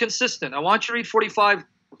going to be consistent, I want you to read 45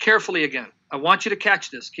 carefully again. I want you to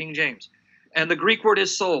catch this, King James. And the Greek word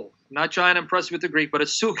is soul. I'm not trying to impress you with the Greek, but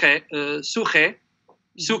it's suche,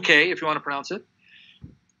 if you want to pronounce it.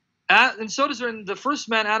 And so does the first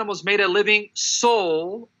man, Adam, was made a living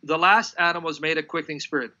soul. The last Adam was made a quickening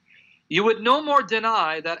spirit. You would no more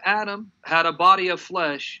deny that Adam had a body of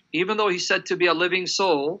flesh, even though he's said to be a living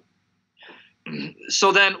soul.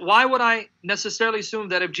 So then why would I necessarily assume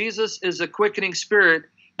that if Jesus is a quickening spirit,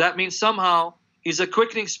 that means somehow he's a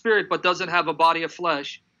quickening spirit but doesn't have a body of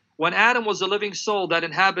flesh, when Adam was a living soul that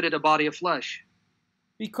inhabited a body of flesh?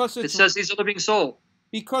 Because it says he's a living soul.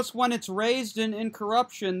 Because when it's raised in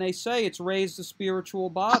incorruption, they say it's raised a spiritual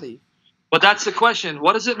body. But that's the question.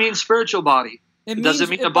 What does it mean, spiritual body? Does it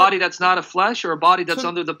mean a body that's not a flesh, or a body that's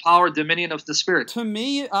under the power, dominion of the Spirit? To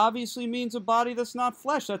me, it obviously means a body that's not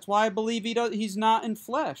flesh. That's why I believe he's not in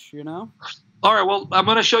flesh, you know? All right, well, I'm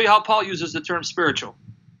going to show you how Paul uses the term spiritual.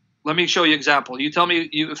 Let me show you an example. You tell me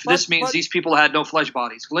if this means these people had no flesh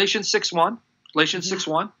bodies. Galatians 6:1. Galatians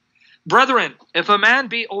 6:1. Brethren, if a man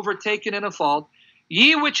be overtaken in a fault,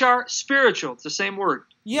 ye which are spiritual, it's the same word.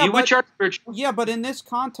 Yeah, which are spiritual. Yeah, but in this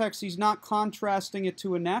context, he's not contrasting it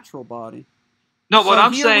to a natural body. No, what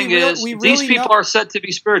I'm saying is these people are said to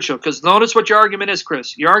be spiritual. Because notice what your argument is,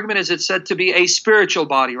 Chris. Your argument is it's said to be a spiritual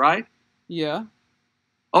body, right? Yeah.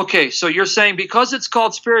 Okay, so you're saying because it's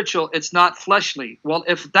called spiritual, it's not fleshly. Well,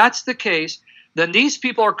 if that's the case, then these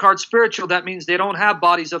people are called spiritual. That means they don't have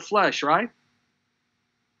bodies of flesh, right?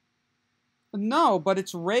 No, but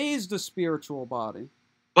it's raised a spiritual body.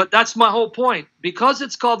 But that's my whole point. Because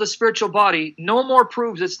it's called a spiritual body, no more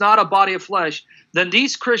proves it's not a body of flesh than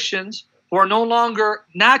these Christians who are no longer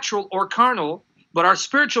natural or carnal, but are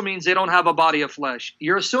spiritual means they don't have a body of flesh.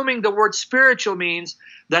 You're assuming the word spiritual means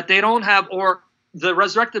that they don't have, or the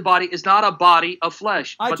resurrected body is not a body of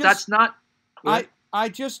flesh. That's not. I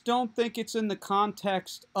just don't think it's in the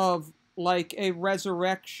context of like a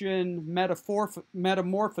resurrection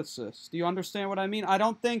metamorphosis. Do you understand what I mean? I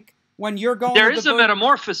don't think when you're going there is a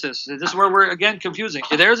metamorphosis. This is where we're again confusing.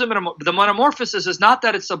 There's a the metamorphosis is not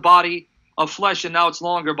that it's a body of flesh and now it's no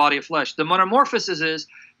longer a body of flesh. The metamorphosis is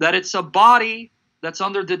that it's a body that's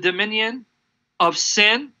under the dominion of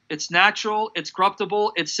sin. It's natural, it's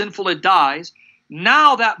corruptible, it's sinful, it dies.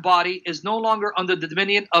 Now that body is no longer under the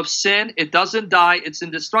dominion of sin. It doesn't die, it's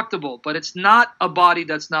indestructible. But it's not a body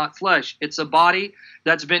that's not flesh. It's a body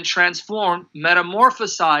that's been transformed,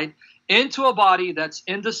 metamorphosized into a body that's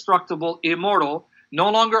indestructible, immortal, no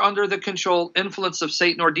longer under the control, influence of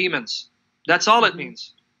Satan or demons. That's all it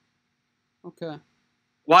means. Okay.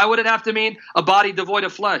 Why would it have to mean a body devoid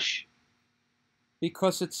of flesh?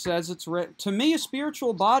 Because it says it's to me, a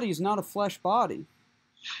spiritual body is not a flesh body.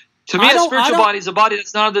 To me, a spiritual body is a body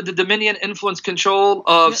that's not under the dominion, influence, control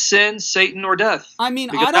of sin, Satan, or death. I mean,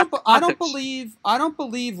 I don't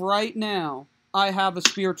believe right now I have a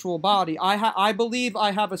spiritual body. I believe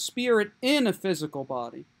I have a spirit in a physical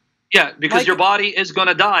body. Yeah, because your body is going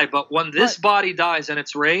to die. But when this body dies and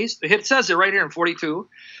it's raised, it says it right here in 42.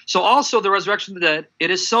 So also the resurrection of the dead, it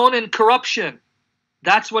is sown in corruption.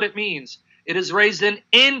 That's what it means. It is raised in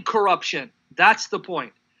incorruption. That's the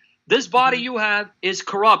point. This body you have is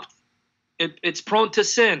corrupt. It's prone to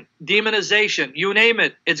sin, demonization, you name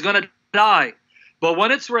it. It's going to die. But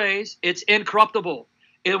when it's raised, it's incorruptible.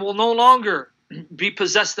 It will no longer be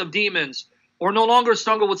possessed of demons or no longer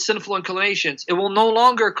struggle with sinful inclinations. It will no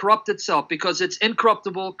longer corrupt itself because it's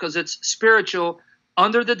incorruptible, because it's spiritual,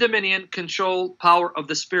 under the dominion, control, power of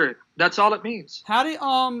the Spirit. That's all it means.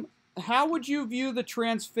 How would you view the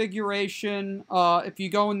transfiguration? If you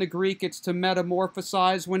go in the Greek, it's to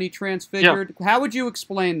metamorphosize when he transfigured. Yeah. How would you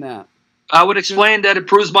explain that? I would explain that it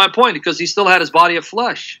proves my point because he still had his body of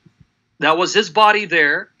flesh. That was his body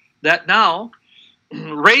there that now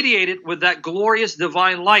radiated with that glorious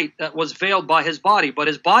divine light that was veiled by his body. But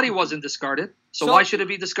his body wasn't discarded. So why should it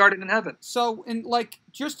be discarded in heaven? So,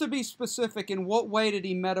 just to be specific, in what way did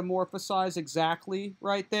he metamorphosize exactly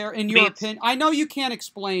right there? In your opinion, I know you can't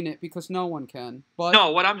explain it because no one can. But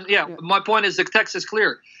no, my point is the text is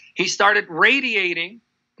clear. He started radiating.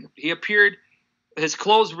 He appeared. His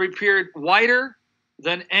clothes appeared whiter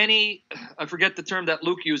than any. I forget the term that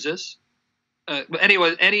Luke uses.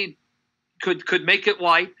 anyway, any could make it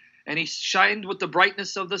white, and he shined with the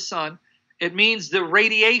brightness of the sun. It means the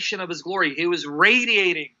radiation of his glory. He was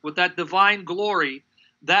radiating with that divine glory.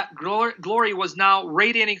 That glory was now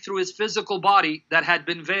radiating through his physical body that had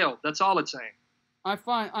been veiled. That's all it's saying.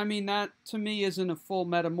 I mean, that to me isn't a full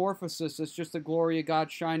metamorphosis. It's just the glory of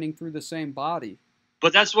God shining through the same body.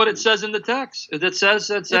 But that's what it says in the text. It says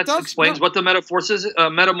that explains what the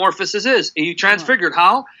metamorphosis is. He transfigured.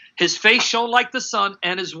 How? His face shone like the sun,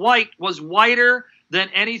 and his white was whiter than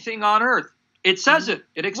anything on earth. It says it.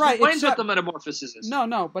 It explains what the metamorphosis is.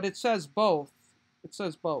 No, but it says both. It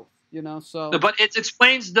says both, you know, so. But it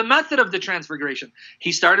explains the method of the transfiguration.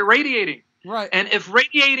 He started radiating. Right. And if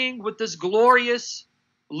radiating with this glorious,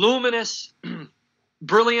 luminous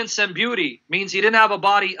brilliance and beauty means he didn't have a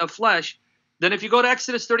body of flesh, then if you go to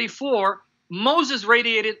Exodus 34, Moses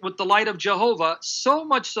radiated with the light of Jehovah, so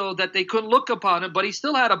much so that they couldn't look upon him, but he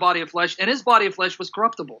still had a body of flesh, and his body of flesh was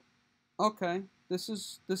corruptible. Okay. This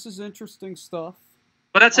is interesting stuff.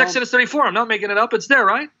 But that's Exodus 34. I'm not making it up. It's there,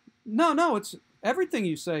 right? No, it's everything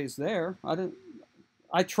you say is there.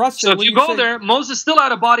 I trust it. So if you go there, Moses still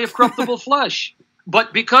had a body of corruptible flesh.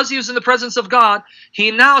 But because he was in the presence of God,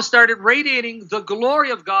 he now started radiating the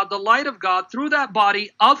glory of God, the light of God, through that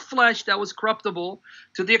body of flesh that was corruptible,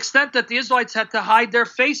 to the extent that the Israelites had to hide their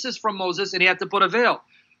faces from Moses, and he had to put a veil.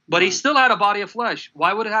 But he still had a body of flesh.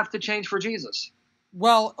 Why would it have to change for Jesus?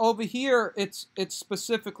 Well, over here, it's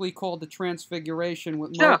specifically called the Transfiguration.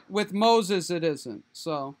 With Moses, it isn't.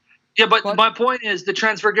 So. Yeah, but my point is the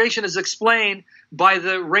Transfiguration is explained by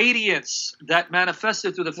the radiance that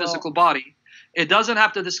manifested through the physical body. It doesn't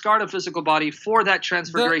have to discard a physical body for that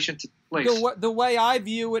Transfiguration to take place. The way I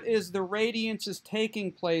view it is the radiance is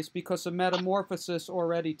taking place because a metamorphosis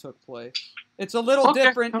already took place. It's a little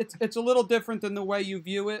different. It's a little different than the way you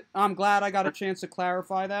view it. I'm glad I got a chance to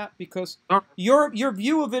clarify that because your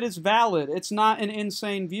view of it is valid. It's not an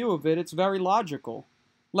insane view of it. It's very logical.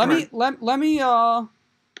 Let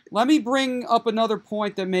me bring up another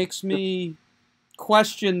point that makes me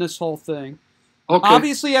question this whole thing. Okay.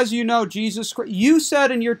 Obviously, as you know, you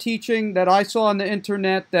said in your teaching that I saw on the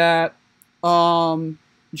internet that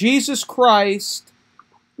Jesus Christ,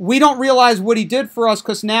 we don't realize what he did for us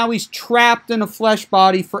because now he's trapped in a flesh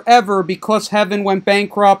body forever because heaven went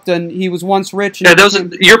bankrupt and he was once rich.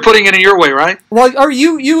 And you're putting it in your way, right? Well, or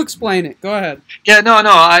you explain it. Go ahead. Yeah, no,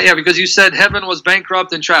 because you said heaven was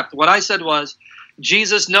bankrupt and trapped. What I said was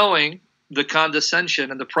Jesus, knowing the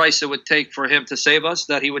condescension and the price it would take for him to save us,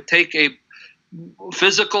 that he would take a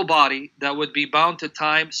physical body that would be bound to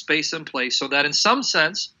time, space, and place, so that in some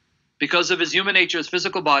sense, because of his human nature, his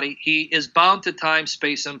physical body, he is bound to time,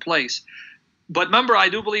 space, and place. But remember, I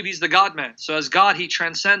do believe he's the God-man. So as God, he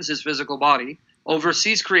transcends his physical body,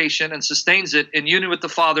 oversees creation, and sustains it in union with the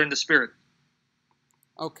Father and the Spirit.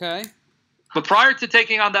 Okay. But prior to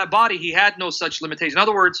taking on that body, he had no such limitation. In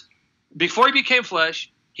other words, before he became flesh,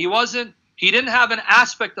 he didn't have an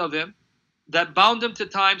aspect of him that bound him to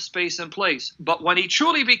time, space, and place. But when he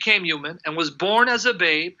truly became human and was born as a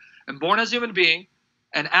babe and born as a human being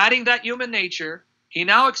and adding that human nature, he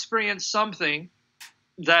now experienced something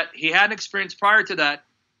that he hadn't experienced prior to that,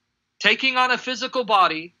 taking on a physical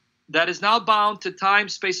body that is now bound to time,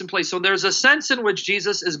 space, and place. So there's a sense in which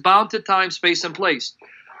Jesus is bound to time, space, and place.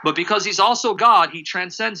 But because he's also God, he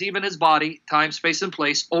transcends even his body, time, space, and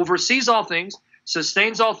place, oversees all things,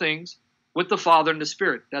 sustains all things with the Father and the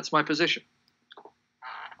Spirit. That's my position.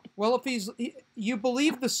 Well, you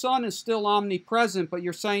believe the Son is still omnipresent, but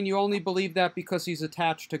you're saying you only believe that because he's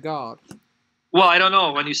attached to God. Well, I don't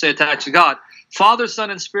know when you say attached to God. Father,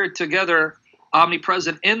 Son, and Spirit together,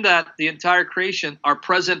 omnipresent in that the entire creation are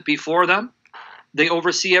present before them. They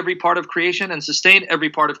oversee every part of creation and sustain every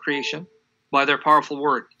part of creation by their powerful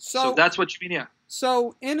word. So that's what you mean, yeah.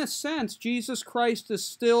 So, in a sense, Jesus Christ is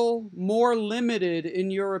still more limited,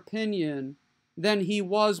 in your opinion, than he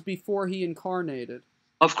was before he incarnated.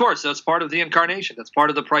 Of course, that's part of the incarnation. That's part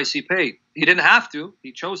of the price he paid. He didn't have to.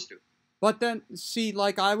 He chose to. But then, see,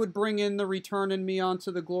 like I would bring in the return in me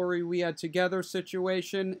onto the glory we had together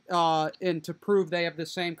situation, and to prove they have the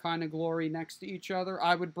same kind of glory next to each other,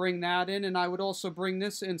 I would bring that in, and I would also bring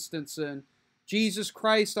this instance in. Jesus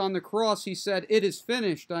Christ on the cross, he said, "It is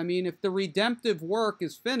finished." I mean, if the redemptive work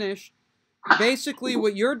is finished, basically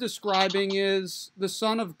what you're describing is the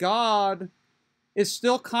Son of God is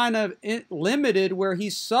still kind of limited where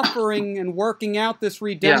he's suffering and working out this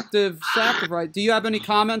redemptive sacrifice. Do you have any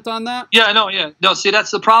comment on that? Yeah, no, see,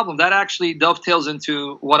 that's the problem. That actually dovetails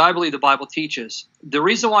into what I believe the Bible teaches. The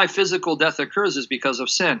reason why physical death occurs is because of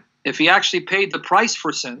sin. If he actually paid the price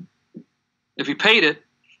for sin, if he paid it,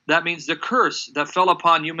 that means the curse that fell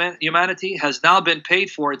upon humanity has now been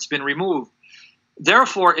paid for. It's been removed.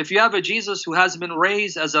 Therefore, if you have a Jesus who has been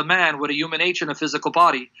raised as a man with a human nature and a physical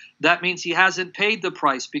body, that means he hasn't paid the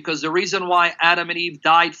price, because the reason why Adam and Eve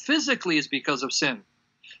died physically is because of sin.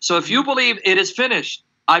 So if you believe it is finished,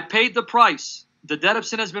 I paid the price, the debt of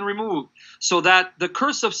sin has been removed, so that the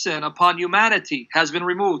curse of sin upon humanity has been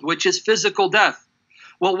removed, which is physical death.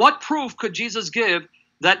 Well, what proof could Jesus give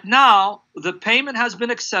that now the payment has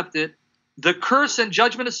been accepted, the curse and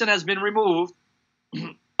judgment of sin has been removed,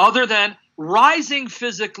 other than rising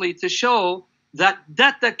physically to show that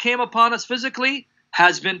debt that came upon us physically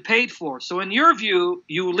has been paid for? So in your view,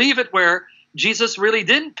 you leave it where Jesus really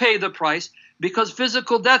didn't pay the price, because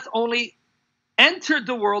physical death only entered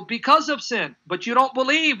the world because of sin. But you don't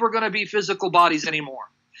believe we're going to be physical bodies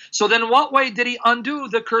anymore. So then what way did he undo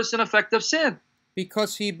the curse and effect of sin?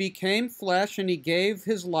 Because he became flesh and he gave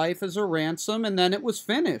his life as a ransom, and then it was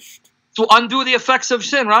finished. To undo the effects of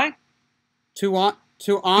sin, right? To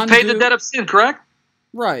undo, he paid the debt of sin, correct?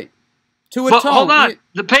 Right. To but atone. Hold on.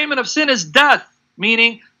 The payment of sin is death,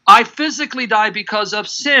 meaning I physically die because of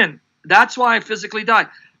sin. That's why I physically die.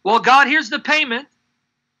 Well, God, here's the payment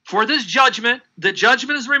for this judgment. The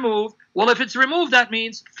judgment is removed. Well, if it's removed, that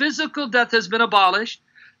means physical death has been abolished.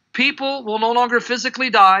 People will no longer physically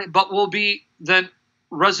die, but will be then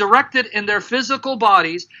resurrected in their physical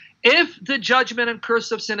bodies if the judgment and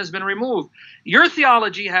curse of sin has been removed. Your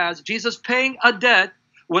theology has Jesus paying a debt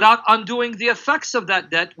without undoing the effects of that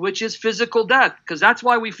debt, which is physical death, because that's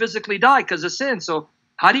why we physically die, because of sin. So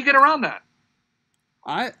how do you get around that?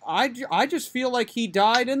 I just feel like he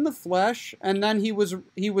died in the flesh, and then he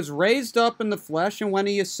was raised up in the flesh, and when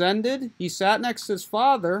he ascended, he sat next to his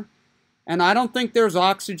Father, and I don't think there's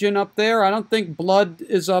oxygen up there. I don't think blood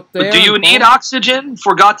is up there. But do you need oxygen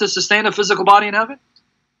for God to sustain a physical body in heaven?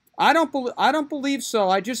 I don't believe so.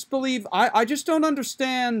 I just believe I just don't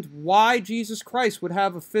understand why Jesus Christ would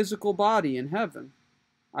have a physical body in heaven.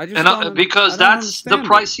 Because that's the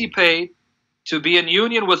price he paid to be in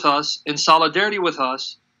union with us, in solidarity with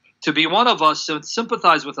us, to be one of us, to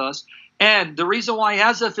sympathize with us. And the reason why he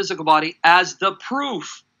has a physical body as the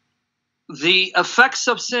proof, the effects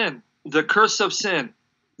of sin, the curse of sin,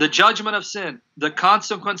 the judgment of sin, the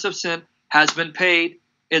consequence of sin has been paid.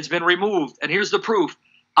 It's been removed. And here's the proof.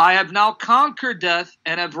 I have now conquered death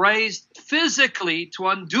and have raised physically to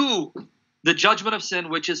undo the judgment of sin,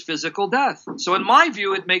 which is physical death. So in my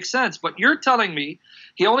view, it makes sense. But you're telling me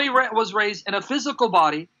he only was raised in a physical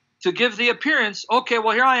body to give the appearance, okay,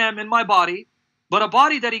 well, here I am in my body, but a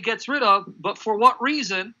body that he gets rid of. But for what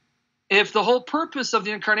reason? If the whole purpose of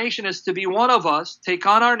the incarnation is to be one of us, take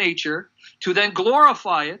on our nature, to then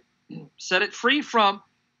glorify it, set it free from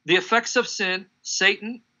the effects of sin,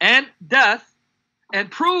 Satan, and death, and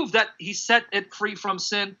prove that he set it free from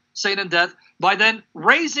sin, Satan, and death by then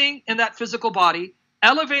raising in that physical body,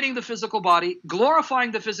 elevating the physical body,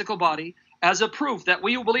 glorifying the physical body as a proof that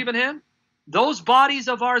we who believe in him, those bodies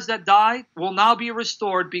of ours that died will now be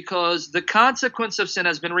restored because the consequence of sin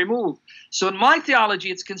has been removed. So in my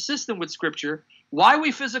theology, it's consistent with Scripture why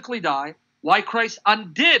we physically die, why Christ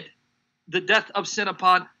undid the death of sin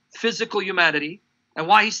upon physical humanity, and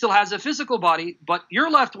why he still has a physical body. But you're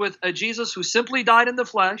left with a Jesus who simply died in the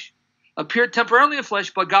flesh, appeared temporarily in the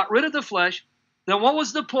flesh, but got rid of the flesh. Then what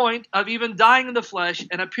was the point of even dying in the flesh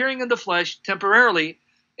and appearing in the flesh temporarily,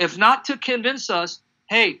 if not to convince us,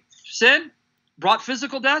 hey, sin brought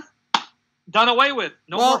physical death, done away with,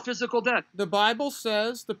 no more physical death. The Bible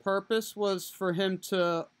says the purpose was for him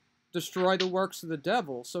to destroy the works of the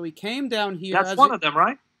devil. So he came down here. That's one of them,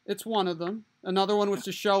 right? It's one of them. Another one was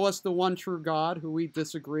to show us the one true God, who we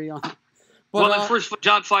disagree on. But, well, in 1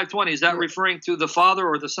 John 5:20, is that referring to the Father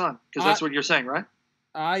or the Son? Because that's what you're saying, right?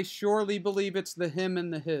 I surely believe it's the him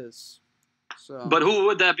and the his. So. But who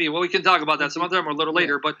would that be? Well, we can talk about that some other time or a little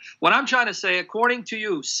later. But what I'm trying to say, according to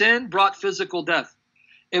you, sin brought physical death.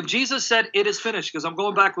 If Jesus said, it is finished, because I'm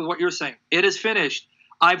going back with what you're saying, it is finished.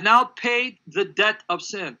 I've now paid the debt of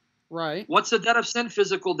sin. Right. What's the debt of sin?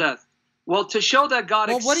 Physical death. Well, to show that God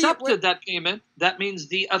accepted that payment, that means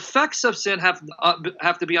the effects of sin have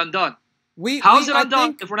to be undone. How is it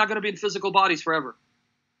undone if we're not going to be in physical bodies forever?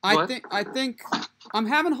 I think I'm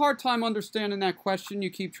having a hard time understanding that question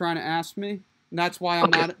you keep trying to ask me, and that's why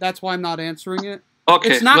I'm not answering it.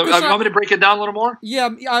 Okay. You want me to break it down a little more? Yeah,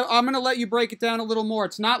 I'm going to let you break it down a little more.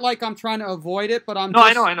 It's not like I'm trying to avoid it, but I'm. No,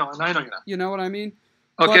 I know you're not. You know what I mean?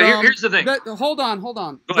 Okay, but, here's the thing. Hold on.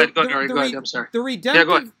 Go ahead. I'm sorry.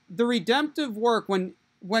 The redemptive work,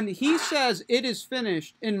 when he says it is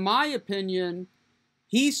finished, in my opinion,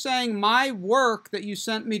 he's saying my work that you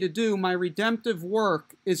sent me to do, my redemptive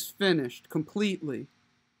work, is finished completely.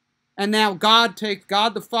 And now God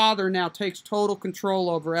the Father now takes total control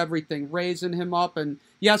over everything, raising him up. And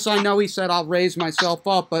yes, I know he said, I'll raise myself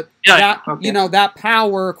up, but Yeah, that, okay. that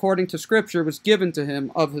power, according to Scripture, was given to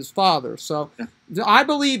him of his Father. So I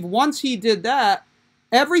believe once he did that,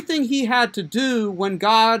 everything he had to do when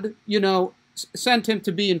God, sent him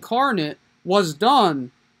to be incarnate was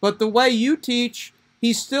done. But the way you teach,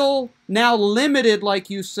 he's still now limited, like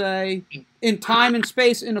you say, in time and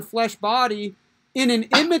space in a flesh body, in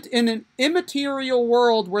an immaterial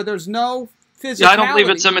world where there's no physicality. Yeah, I don't believe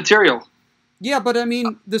it's immaterial. Yeah, but I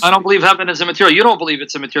mean, I don't believe heaven is immaterial. You don't believe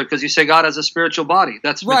it's immaterial because you say God has a spiritual body.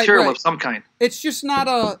 That's material of some kind. It's just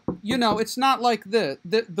not it's not like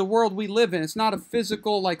the world we live in. It's not a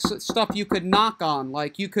physical, like, stuff you could knock on.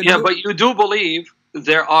 Like, you could. Yeah, but you do believe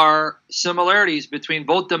there are similarities between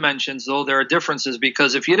both dimensions, though there are differences.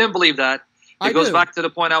 Because if you didn't believe that, it goes back to the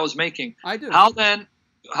point I was making. I do.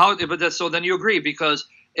 So then you agree, because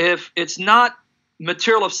if it's not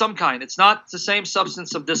material of some kind, it's not the same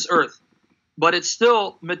substance of this earth, but it's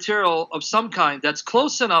still material of some kind that's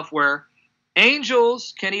close enough where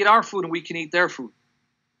angels can eat our food and we can eat their food.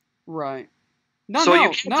 Right. You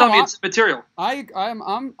can't tell me it's material.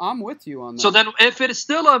 I'm with you on that. So then, if it is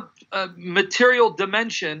still a material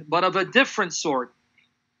dimension, but of a different sort,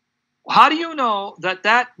 how do you know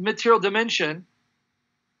that material dimension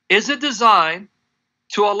isn't designed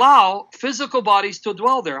to allow physical bodies to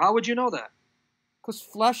dwell there? How would you know that? Because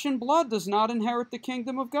flesh and blood does not inherit the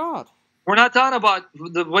kingdom of God. We're not talking about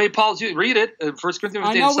the way Paul's read it. 1 Corinthians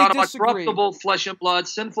 15, it's talking about corruptible flesh and blood,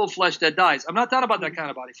 sinful flesh that dies. I'm not talking about that kind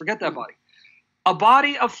of body. Forget that body. A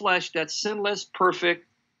body of flesh that's sinless, perfect,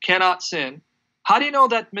 cannot sin. How do you know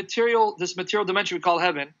that this material dimension we call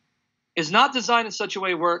heaven is not designed in such a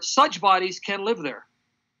way where such bodies can live there?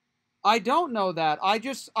 I don't know that.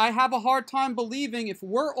 I have a hard time believing if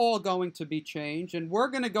we're all going to be changed and we're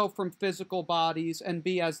going to go from physical bodies and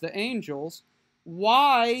be as the angels,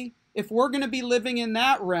 why, if we're going to be living in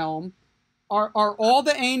that realm, are all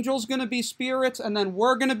the angels going to be spirits, and then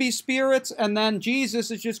we're going to be spirits, and then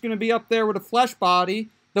Jesus is just going to be up there with a flesh body?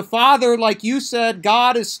 The Father, like you said,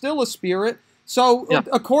 God is still a spirit. So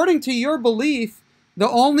according to your belief, the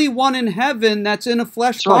only one in heaven that's in a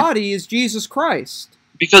flesh body is Jesus Christ.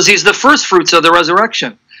 Because he's the first fruits of the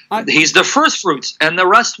resurrection. He's the first fruits, and the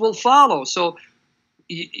rest will follow. So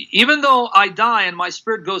even though I die and my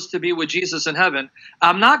spirit goes to be with Jesus in heaven,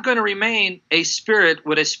 I'm not going to remain a spirit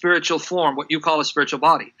with a spiritual form, what you call a spiritual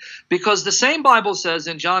body. Because the same Bible says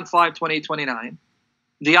in John 5:28-29,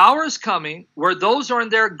 the hour is coming where those who are in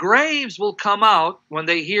their graves will come out when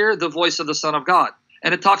they hear the voice of the Son of God.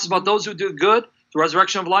 And it talks about those who do good, the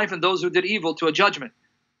resurrection of life, and those who did evil to a judgment.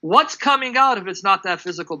 What's coming out if it's not that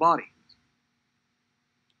physical body?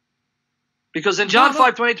 Because in John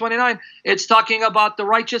 5:28-29, it's talking about the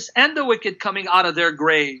righteous and the wicked coming out of their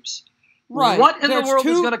graves. Right. What in the world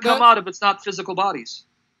is going to come out if it's not physical bodies?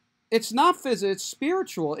 It's not physical. It's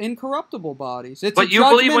spiritual, incorruptible bodies. But you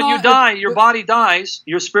believe when you die, your body dies,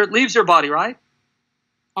 your spirit leaves your body, right?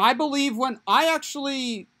 I believe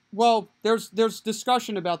there's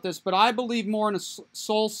discussion about this, but I believe more in a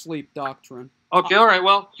soul sleep doctrine. Okay, all right.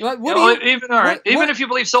 Well, even if you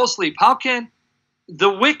believe soul sleep, how can the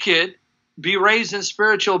wicked be raised in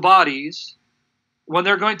spiritual bodies when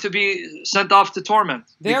they're going to be sent off to torment?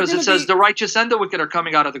 Because it says the righteous and the wicked are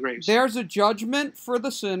coming out of the graves. There's a judgment for the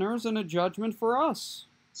sinners and a judgment for us.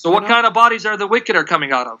 So what kind of bodies are the wicked are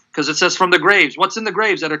coming out of? Because it says from the graves. What's in the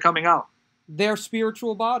graves that are coming out? They're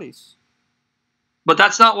spiritual bodies. But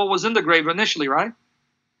that's not what was in the grave initially, right?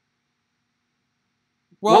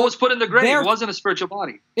 Well, what was put in the grave? It wasn't a spiritual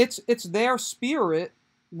body. It's their spirit.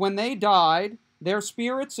 When they died, their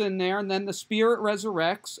spirit's in there, and then the spirit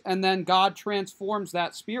resurrects, and then God transforms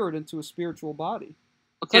that spirit into a spiritual body.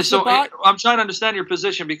 Okay, so I'm trying to understand your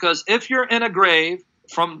position, because if you're in a grave,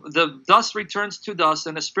 from the dust returns to dust,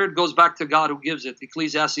 and the spirit goes back to God who gives it,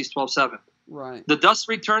 Ecclesiastes 12:7. Right. The dust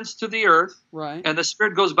returns to the earth, right, and the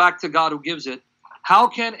spirit goes back to God who gives it. How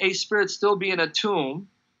can a spirit still be in a tomb?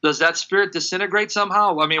 Does that spirit disintegrate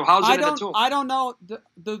somehow? I mean, how's it in a tomb? I don't know.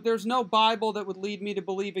 There's no Bible that would lead me to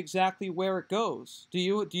believe exactly where it goes. Do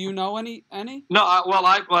you know any? No.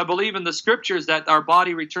 I believe in the scriptures that our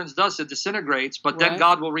body returns dust, it disintegrates, but then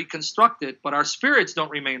God will reconstruct it. But our spirits don't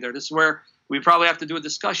remain there. This is where we probably have to do a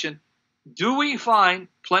discussion. Do we find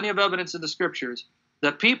plenty of evidence in the scriptures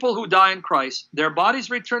that people who die in Christ, their bodies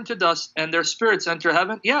return to dust and their spirits enter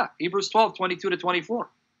heaven? Yeah, Hebrews 12:22-24.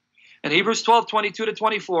 In Hebrews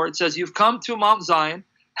 12:22-24, it says, "You've come to Mount Zion,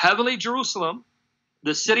 heavenly Jerusalem,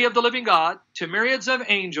 the city of the living God, to myriads of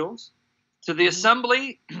angels, to the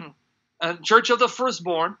assembly and church of the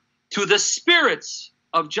firstborn, to the spirits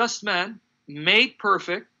of just men made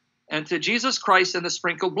perfect, and to Jesus Christ and the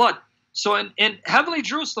sprinkled blood. So in heavenly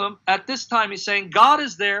Jerusalem, at this time, he's saying God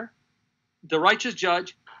is there, the righteous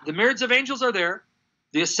judge, the myriads of angels are there,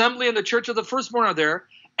 the assembly and the church of the firstborn are there,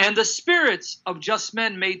 and the spirits of just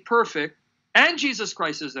men made perfect, and Jesus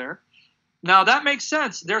Christ is there. Now that makes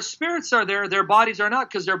sense. Their spirits are there, their bodies are not,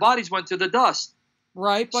 because their bodies went to the dust.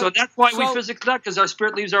 Right. But, so that's why we physically die, because our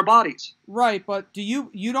spirit leaves our bodies. Right, but do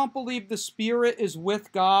you don't believe the spirit is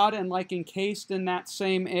with God and like encased in that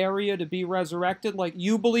same area to be resurrected? Like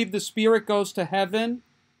you believe the spirit goes to heaven?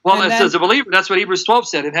 Well, it says a believer. That's what Hebrews 12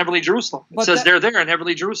 said in heavenly Jerusalem. It says they're there in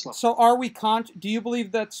heavenly Jerusalem. So are we do you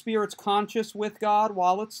believe that spirit's conscious with God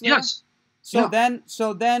while it's there? Yes. So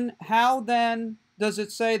then how then does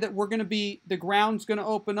it say that we're going to be, the ground's going to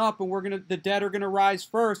open up and the dead are going to rise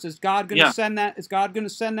first? Is God going to send that? Is God going to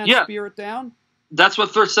send that spirit down? That's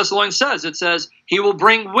what 1 Thessalonians says. It says he will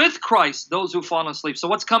bring with Christ those who fall asleep. So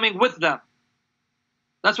what's coming with them?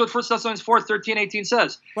 That's what 1 Thessalonians 4:13-18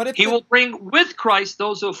 says. But he will bring with Christ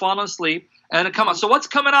those who have fallen asleep and come on. So what's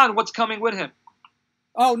coming on? What's coming with him?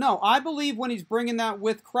 Oh, no. I believe when he's bringing that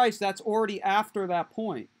with Christ, that's already after that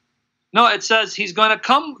point. No, it says he's going to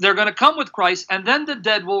come. They're going to come with Christ, and then the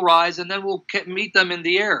dead will rise, and then we'll meet them in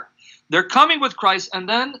the air. They're coming with Christ, and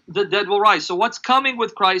then the dead will rise. So what's coming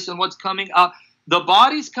with Christ and what's coming out? The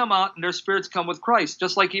bodies come out, and their spirits come with Christ,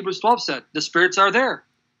 just like Hebrews 12 said. The spirits are there.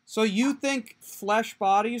 So you think flesh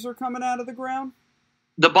bodies are coming out of the ground?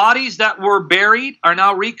 The bodies that were buried are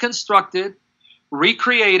now reconstructed,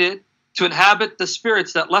 recreated to inhabit the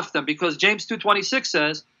spirits that left them, because James 2:26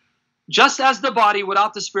 says, just as the body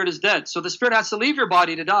without the spirit is dead. So the spirit has to leave your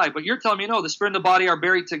body to die. But you're telling me, no, the spirit and the body are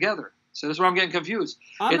buried together. So this is where I'm getting confused.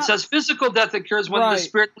 It says physical death occurs when the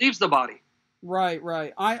spirit leaves the body. Right,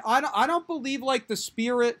 right. I don't believe like the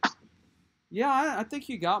spirit. Yeah, I think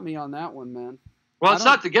you got me on that one, man. Well, it's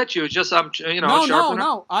not to get you. It's just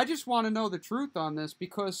No. I just want to know the truth on this,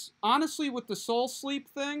 because honestly, with the soul sleep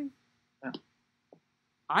thing,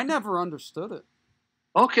 I never understood it.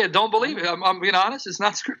 Okay, don't believe it. I'm being honest. It's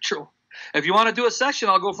not scriptural. If you want to do a session,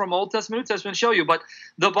 I'll go from Old Testament, New Testament, and show you. But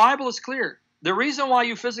the Bible is clear. The reason why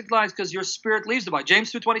you physically die is because your spirit leaves the body.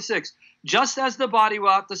 James 2:26. Just as the body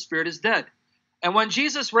without the spirit is dead. And when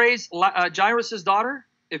Jesus raised Jairus' daughter,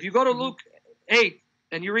 if you go to Luke 8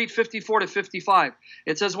 and you read 54 to 55,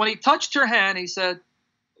 it says when he touched her hand, he said,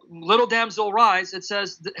 little damsel, rise. It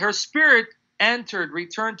says her spirit entered,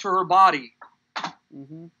 returned to her body.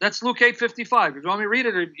 That's Luke 8:55. If you want me to read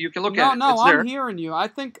it, or you can look at it. No, I'm hearing you. I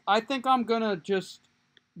think I'm gonna just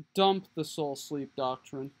dump the soul sleep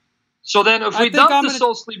doctrine. So then, if we dump the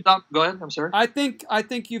soul sleep doctrine, go ahead. I'm sorry. I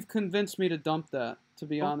think you've convinced me to dump that. To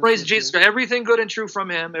be honest, praise Jesus. Everything good and true from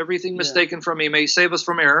Him. Everything mistaken from me. May He save us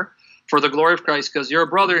from error for the glory of Christ. Because you're a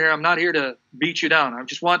brother here. I'm not here to beat you down. I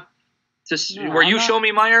just want to show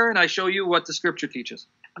me my error, and I show you what the Scripture teaches.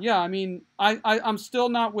 Yeah, I mean, I'm still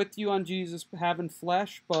not with you on Jesus having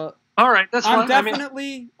flesh, but all right, that's fine.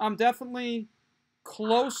 I'm definitely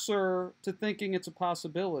closer to thinking it's a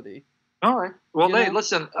possibility. All right. Well,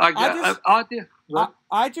 listen,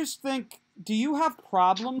 I just think, do you have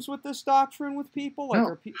problems with this doctrine with people?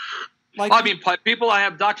 Like, I mean, people. I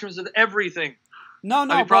have doctrines of everything. No,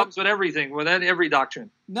 I have problems with everything, with every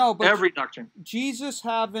doctrine. No, but every doctrine. Jesus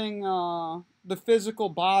having the physical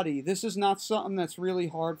body, this is not something that's really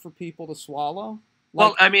hard for people to swallow.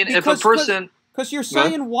 Well, I mean, if a person... Because you're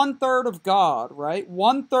saying 1/3 of God, right?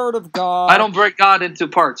 1/3 of God... I don't break God into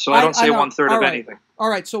parts, so I don't say 1/3 of anything. All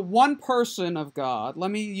right, so one person of God.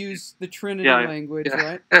 Let me use the Trinity language,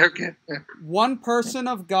 right? Okay. One person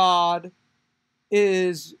of God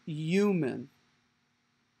is human.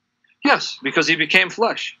 Yes, because he became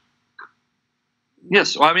flesh.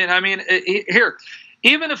 Yes, well, I mean, here,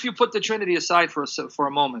 even if you put the Trinity aside for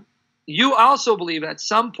a moment, you also believe at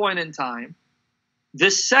some point in time,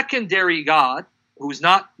 this secondary God, who's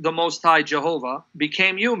not the Most High Jehovah,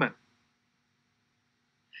 became human.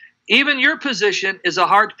 Even your position is a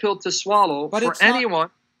hard pill to swallow for anyone.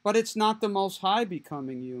 But it's not the Most High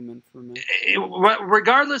becoming human for me.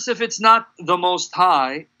 Regardless if it's not the Most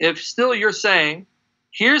High, if still you're saying,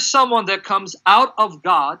 here's someone that comes out of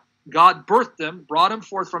God. God birthed him, brought him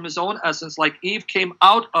forth from his own essence, like Eve came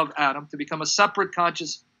out of Adam to become a separate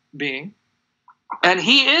conscious being. And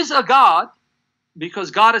he is a God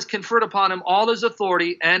because God has conferred upon him all his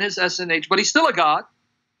authority and his essence and nature. But he's still a God.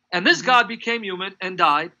 And this God became human and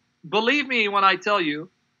died. Believe me when I tell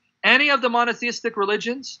you, any of the monotheistic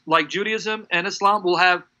religions, like Judaism and Islam, will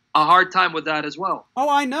have a hard time with that as well. Oh,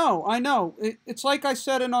 I know. It's like I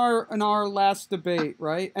said in our last debate,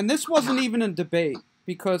 right? And this wasn't even a debate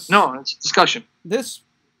because no, it's a discussion. This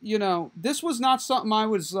you know, this was not something I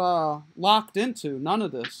was locked into. None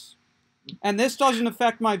of this, and this doesn't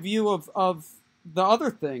affect my view of the other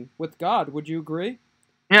thing with God. Would you agree?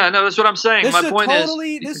 Yeah, no, that's what I'm saying. This My is point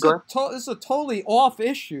totally is, this is a totally off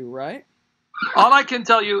issue, right? all I can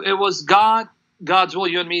tell you, it was God's will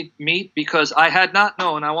you and me meet, because I had not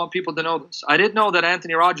known. I want people to know this. I didn't know that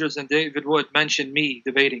Anthony Rogers and David Wood mentioned me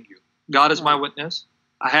debating you. God is my witness.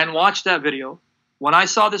 I hadn't watched that video. When I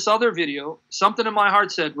saw this other video, something in my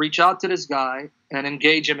heart said, reach out to this guy and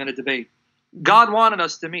engage him in a debate. God wanted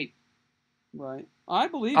us to meet. Right. I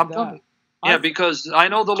believe I'm that. telling you. Yeah, because I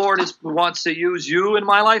know the Lord wants to use you in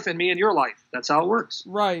my life and me in your life. That's how it works.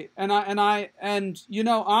 Right. And you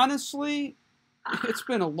know, honestly, it's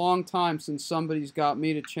been a long time since somebody's got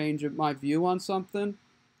me to change my view on something.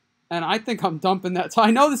 And I think I'm dumping that. So I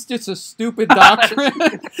know this is just a stupid doctrine.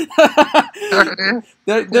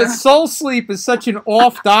 The soul sleep is such an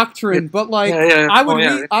off doctrine, but like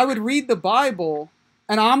I would read the Bible,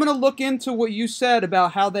 and I'm going to look into what you said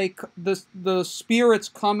about how the spirits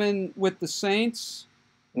come in with the saints,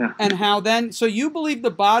 and how then. So you believe the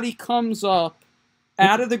body comes up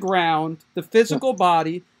out of the ground, the physical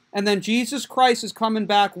body, and then Jesus Christ is coming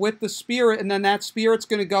back with the spirit, and then that spirit's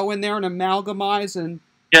going to go in there and amalgamize and.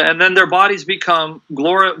 Yeah, and then their bodies become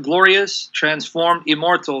glorious, transformed,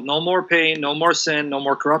 immortal. No more pain, no more sin, no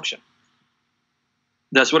more corruption.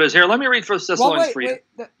 That's what it is here. Let me read 1 Thessalonians 3.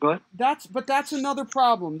 Go ahead. That's another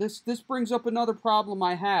problem. This brings up another problem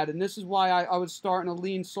I had, and this is why I was starting to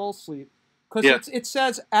lean soul sleep. Because it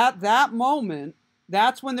says at that moment,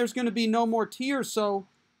 that's when there's going to be no more tears. So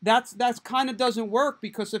that's kind of doesn't work,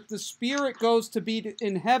 because if the spirit goes to be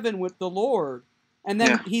in heaven with the Lord, and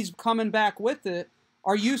then he's coming back with it,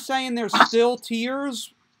 are you saying there's still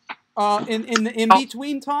tears in the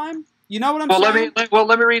in-between time? You know what I'm saying?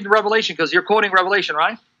 Let me read Revelation, because you're quoting Revelation,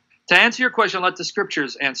 right? To answer your question, let the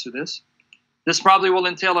scriptures answer this. This probably will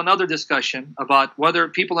entail another discussion about whether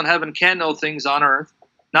people in heaven can know things on earth.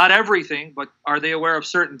 Not everything, but are they aware of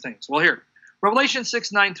certain things? Well, here, Revelation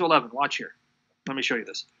 6:9-11. Watch here. Let me show you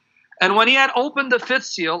this. And when he had opened the fifth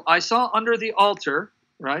seal, I saw under the altar,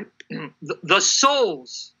 right, the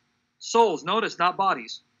souls, notice, not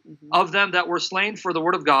bodies, of them that were slain for the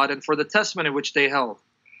word of God and for the testimony which they held.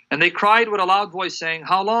 And they cried with a loud voice, saying,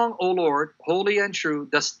 How long, O Lord, holy and true,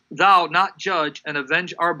 dost thou not judge and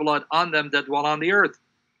avenge our blood on them that dwell on the earth?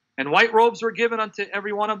 And white robes were given unto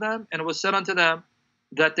every one of them, and it was said unto them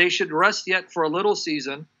that they should rest yet for a little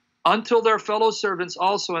season, until their fellow servants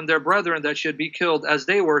also and their brethren that should be killed as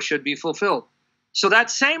they were should be fulfilled. So that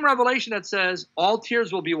same revelation that says all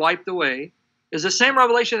tears will be wiped away is the same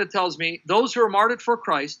revelation that tells me those who are martyred for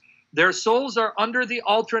Christ, their souls are under the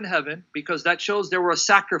altar in heaven, because that shows they were a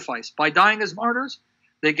sacrifice. By dying as martyrs,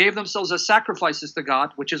 they gave themselves as sacrifices to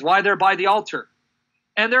God, which is why they're by the altar.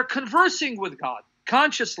 And they're conversing with God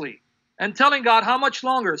consciously and telling God how much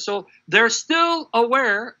longer. So they're still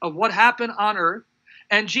aware of what happened on earth,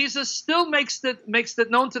 and Jesus still makes it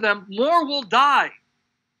known to them, more will die.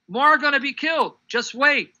 More are going to be killed. Just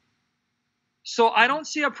wait. So I don't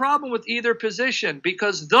see a problem with either position,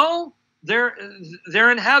 because though they're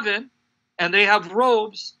in heaven and they have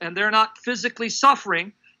robes and they're not physically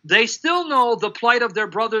suffering, they still know the plight of their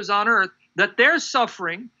brothers on earth, that they're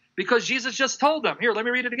suffering, because Jesus just told them. Here, let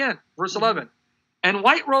me read it again. Verse 11. And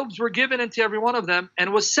white robes were given unto every one of them,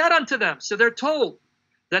 and was said unto them, so they're told,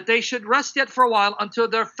 that they should rest yet for a while until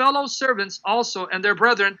their fellow servants also and their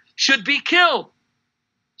brethren should be killed.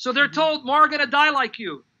 So they're told, more are going to die like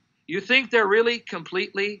you. You think they're really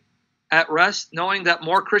completely at rest, knowing that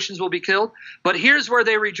more Christians will be killed? But here's where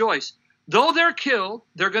they rejoice. Though they're killed,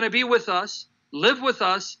 they're going to be with us, live with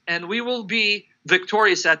us, and we will be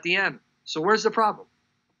victorious at the end. So where's the problem?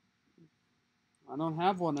 I don't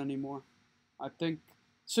have one anymore. I think...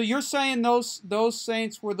 So you're saying those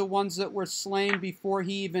saints were the ones that were slain before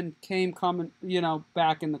he even came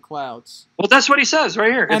back in the clouds? Well, that's what he says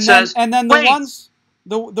right here. And then the ones...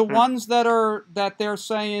 The ones that they're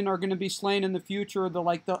saying are going to be slain in the future, the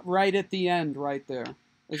right at the end, right there.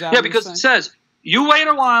 Is that what because it says, "You wait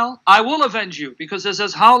a while, I will avenge you." Because it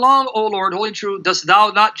says, "How long, O Lord, holy and true, dost thou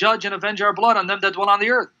not judge and avenge our blood on them that dwell on the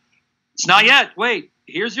earth?" It's not yet. Wait.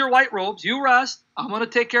 Here's your white robes. You rest. I'm going to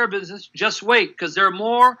take care of business. Just wait, because there are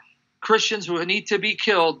more Christians who need to be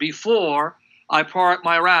killed before I pour out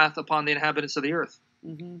my wrath upon the inhabitants of the earth.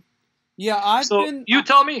 Mm-hmm. Yeah, you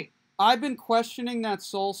tell me. I've been questioning that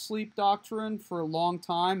soul sleep doctrine for a long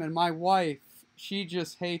time, and my wife, she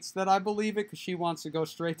just hates that I believe it, because she wants to go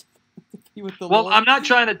straight to be with the Lord. Well, I'm not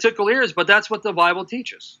trying to tickle ears, but that's what the Bible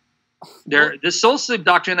teaches. This soul sleep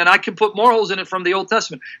doctrine, and I can put more holes in it from the Old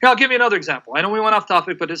Testament. Here, I'll give you another example. I know we went off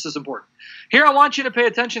topic, but this is important. Here, I want you to pay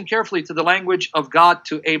attention carefully to the language of God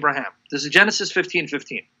to Abraham. This is Genesis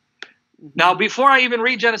 15:15. Now, before I even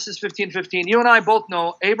read Genesis 15:15, you and I both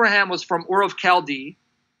know Abraham was from Ur of Chaldee.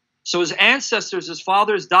 So his ancestors, his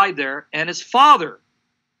fathers died there, and his father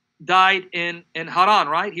died in Haran,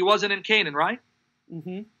 right? He wasn't in Canaan, right?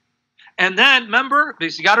 Mm-hmm. And then, remember,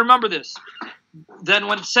 because you got to remember this. Then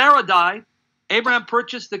when Sarah died, Abraham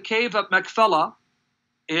purchased the cave at Machpelah.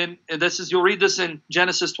 And this is, you'll read this in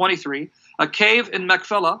Genesis 23. A cave in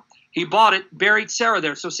Machpelah. He bought it, buried Sarah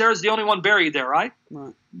there. So Sarah's the only one buried there, right?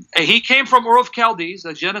 Right. And he came from Ur of Chaldees,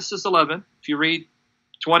 that's Genesis 11, if you read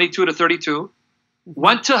 22 to 32.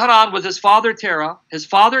 Went to Haran with his father Terah. His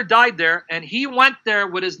father died there, and he went there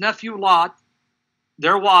with his nephew Lot,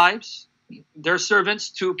 their wives, their servants,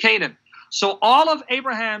 to Canaan. So all of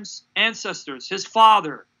Abraham's ancestors, his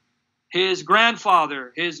father, his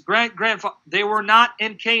grandfather, his great-grandfather, they were not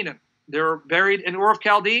in Canaan. They were buried in Ur of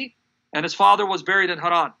Chaldee, and his father was buried in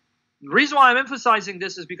Haran. The reason why I'm emphasizing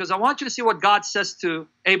this is because I want you to see what God says to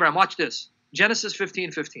Abraham. Watch this. Genesis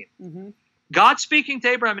 15:15. Mm-hmm. God speaking to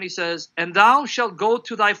Abraham, and he says, "And thou shalt go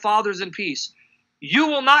to thy fathers in peace. You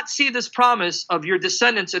will not see this promise of your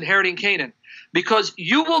descendants inheriting Canaan, because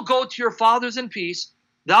you will go to your fathers in peace.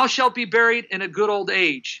 Thou shalt be buried in a good old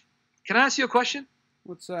age." Can I ask you a question?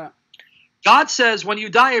 What's that? God says, when you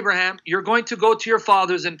die, Abraham, you're going to go to your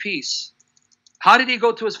fathers in peace. How did he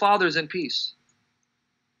go to his fathers in peace?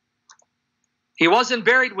 He wasn't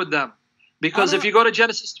buried with them. Because if you go to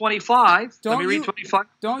Genesis 25, let me read 25.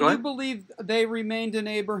 Don't you believe they remained in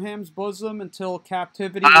Abraham's bosom until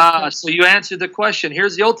captivity was so you answered the question.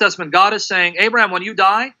 Here's the Old Testament. God is saying, Abraham, when you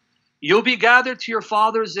die, you'll be gathered to your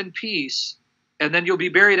fathers in peace, and then you'll be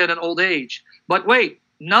buried at an old age. But wait,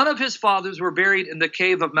 none of his fathers were buried in the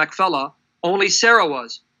cave of Machpelah. Only Sarah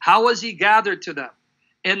was. How was he gathered to them?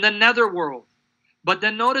 In the netherworld. But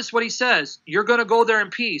then notice what he says. You're going to go there in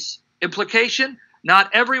peace. Implication, not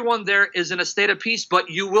everyone there is in a state of peace, but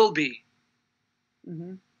you will be.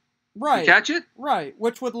 Mm-hmm. Right. You catch it? Right.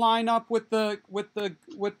 Which would line up with the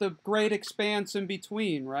great expanse in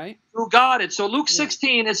between, right? You got it. So Luke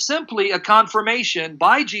 16 is simply a confirmation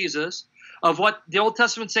by Jesus of what the Old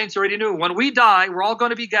Testament saints already knew. When we die, we're all going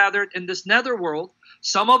to be gathered in this netherworld,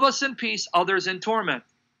 some of us in peace, others in torment.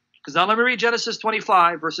 Because now let me read Genesis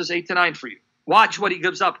 25, verses 8 to 9 for you. Watch what he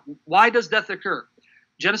gives up. Why does death occur?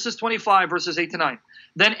 Genesis 25, verses 8 to 9.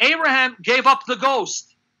 Then Abraham gave up the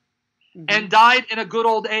ghost and died in a good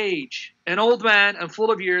old age, an old man and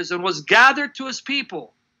full of years, and was gathered to his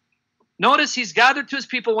people. Notice he's gathered to his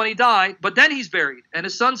people when he died, but then he's buried. And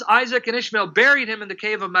his sons Isaac and Ishmael buried him in the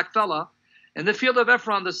cave of Machpelah, in the field of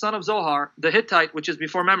Ephron, the son of Zohar, the Hittite, which is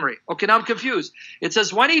before memory. Okay, now I'm confused. It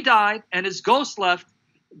says when he died and his ghost left,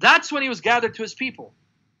 that's when he was gathered to his people.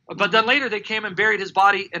 But then later they came and buried his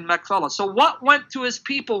body in Machpelah. So what went to his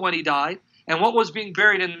people when he died, and what was being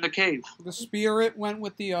buried in the cave? The spirit went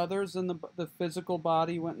with the others, and the physical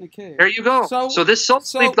body went in the cave. There you go. So this soul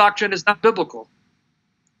sleep doctrine is not biblical.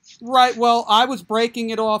 Right. Well, I was breaking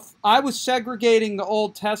it off. I was segregating the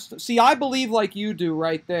Old Testament. See, I believe like you do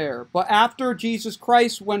right there. But after Jesus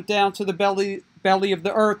Christ went down to the belly of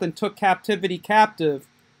the earth and took captivity captive,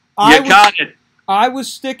 I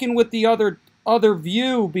was sticking with the other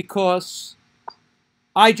view because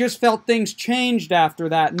I just felt things changed after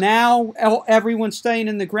that. Now everyone's staying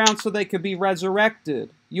in the ground so they could be resurrected.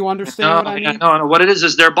 You understand what I mean? No. What it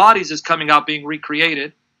is their bodies is coming out being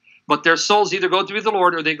recreated, but their souls either go to be the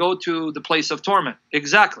Lord or they go to the place of torment.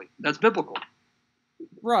 Exactly. That's biblical.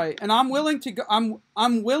 Right. And I'm willing to go,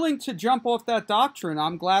 I'm willing to jump off that doctrine.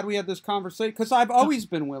 I'm glad we had this conversation because I've always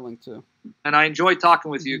been willing to. And I enjoy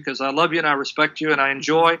talking with you because I love you and I respect you and I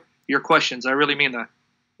enjoy your questions. I really mean that.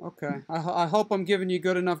 Okay. I hope I'm giving you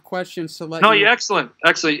good enough questions to let you... No, you're excellent.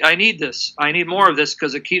 Actually, I need this. I need more of this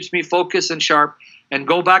because it keeps me focused and sharp and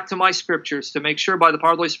go back to my scriptures to make sure by the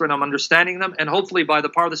power of the Holy Spirit I'm understanding them and hopefully by the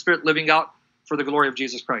power of the Spirit living out for the glory of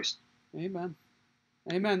Jesus Christ. Amen.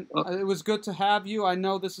 Amen. It was good to have you. I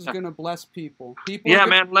know this is going to bless people.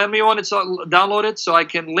 Man. Let me download it so I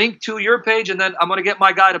can link to your page, and then I'm going to get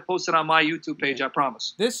my guy to post it on my YouTube page, I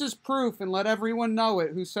promise. This is proof, and let everyone know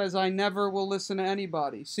it who says I never will listen to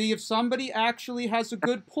anybody. See, if somebody actually has a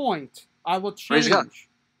good point, I will change.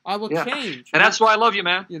 I will change. And that's why I love you,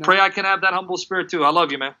 man. Pray I can have that humble spirit, too. I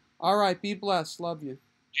love you, man. All right. Be blessed. Love you.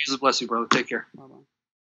 Jesus bless you, brother. Take care. Bye-bye.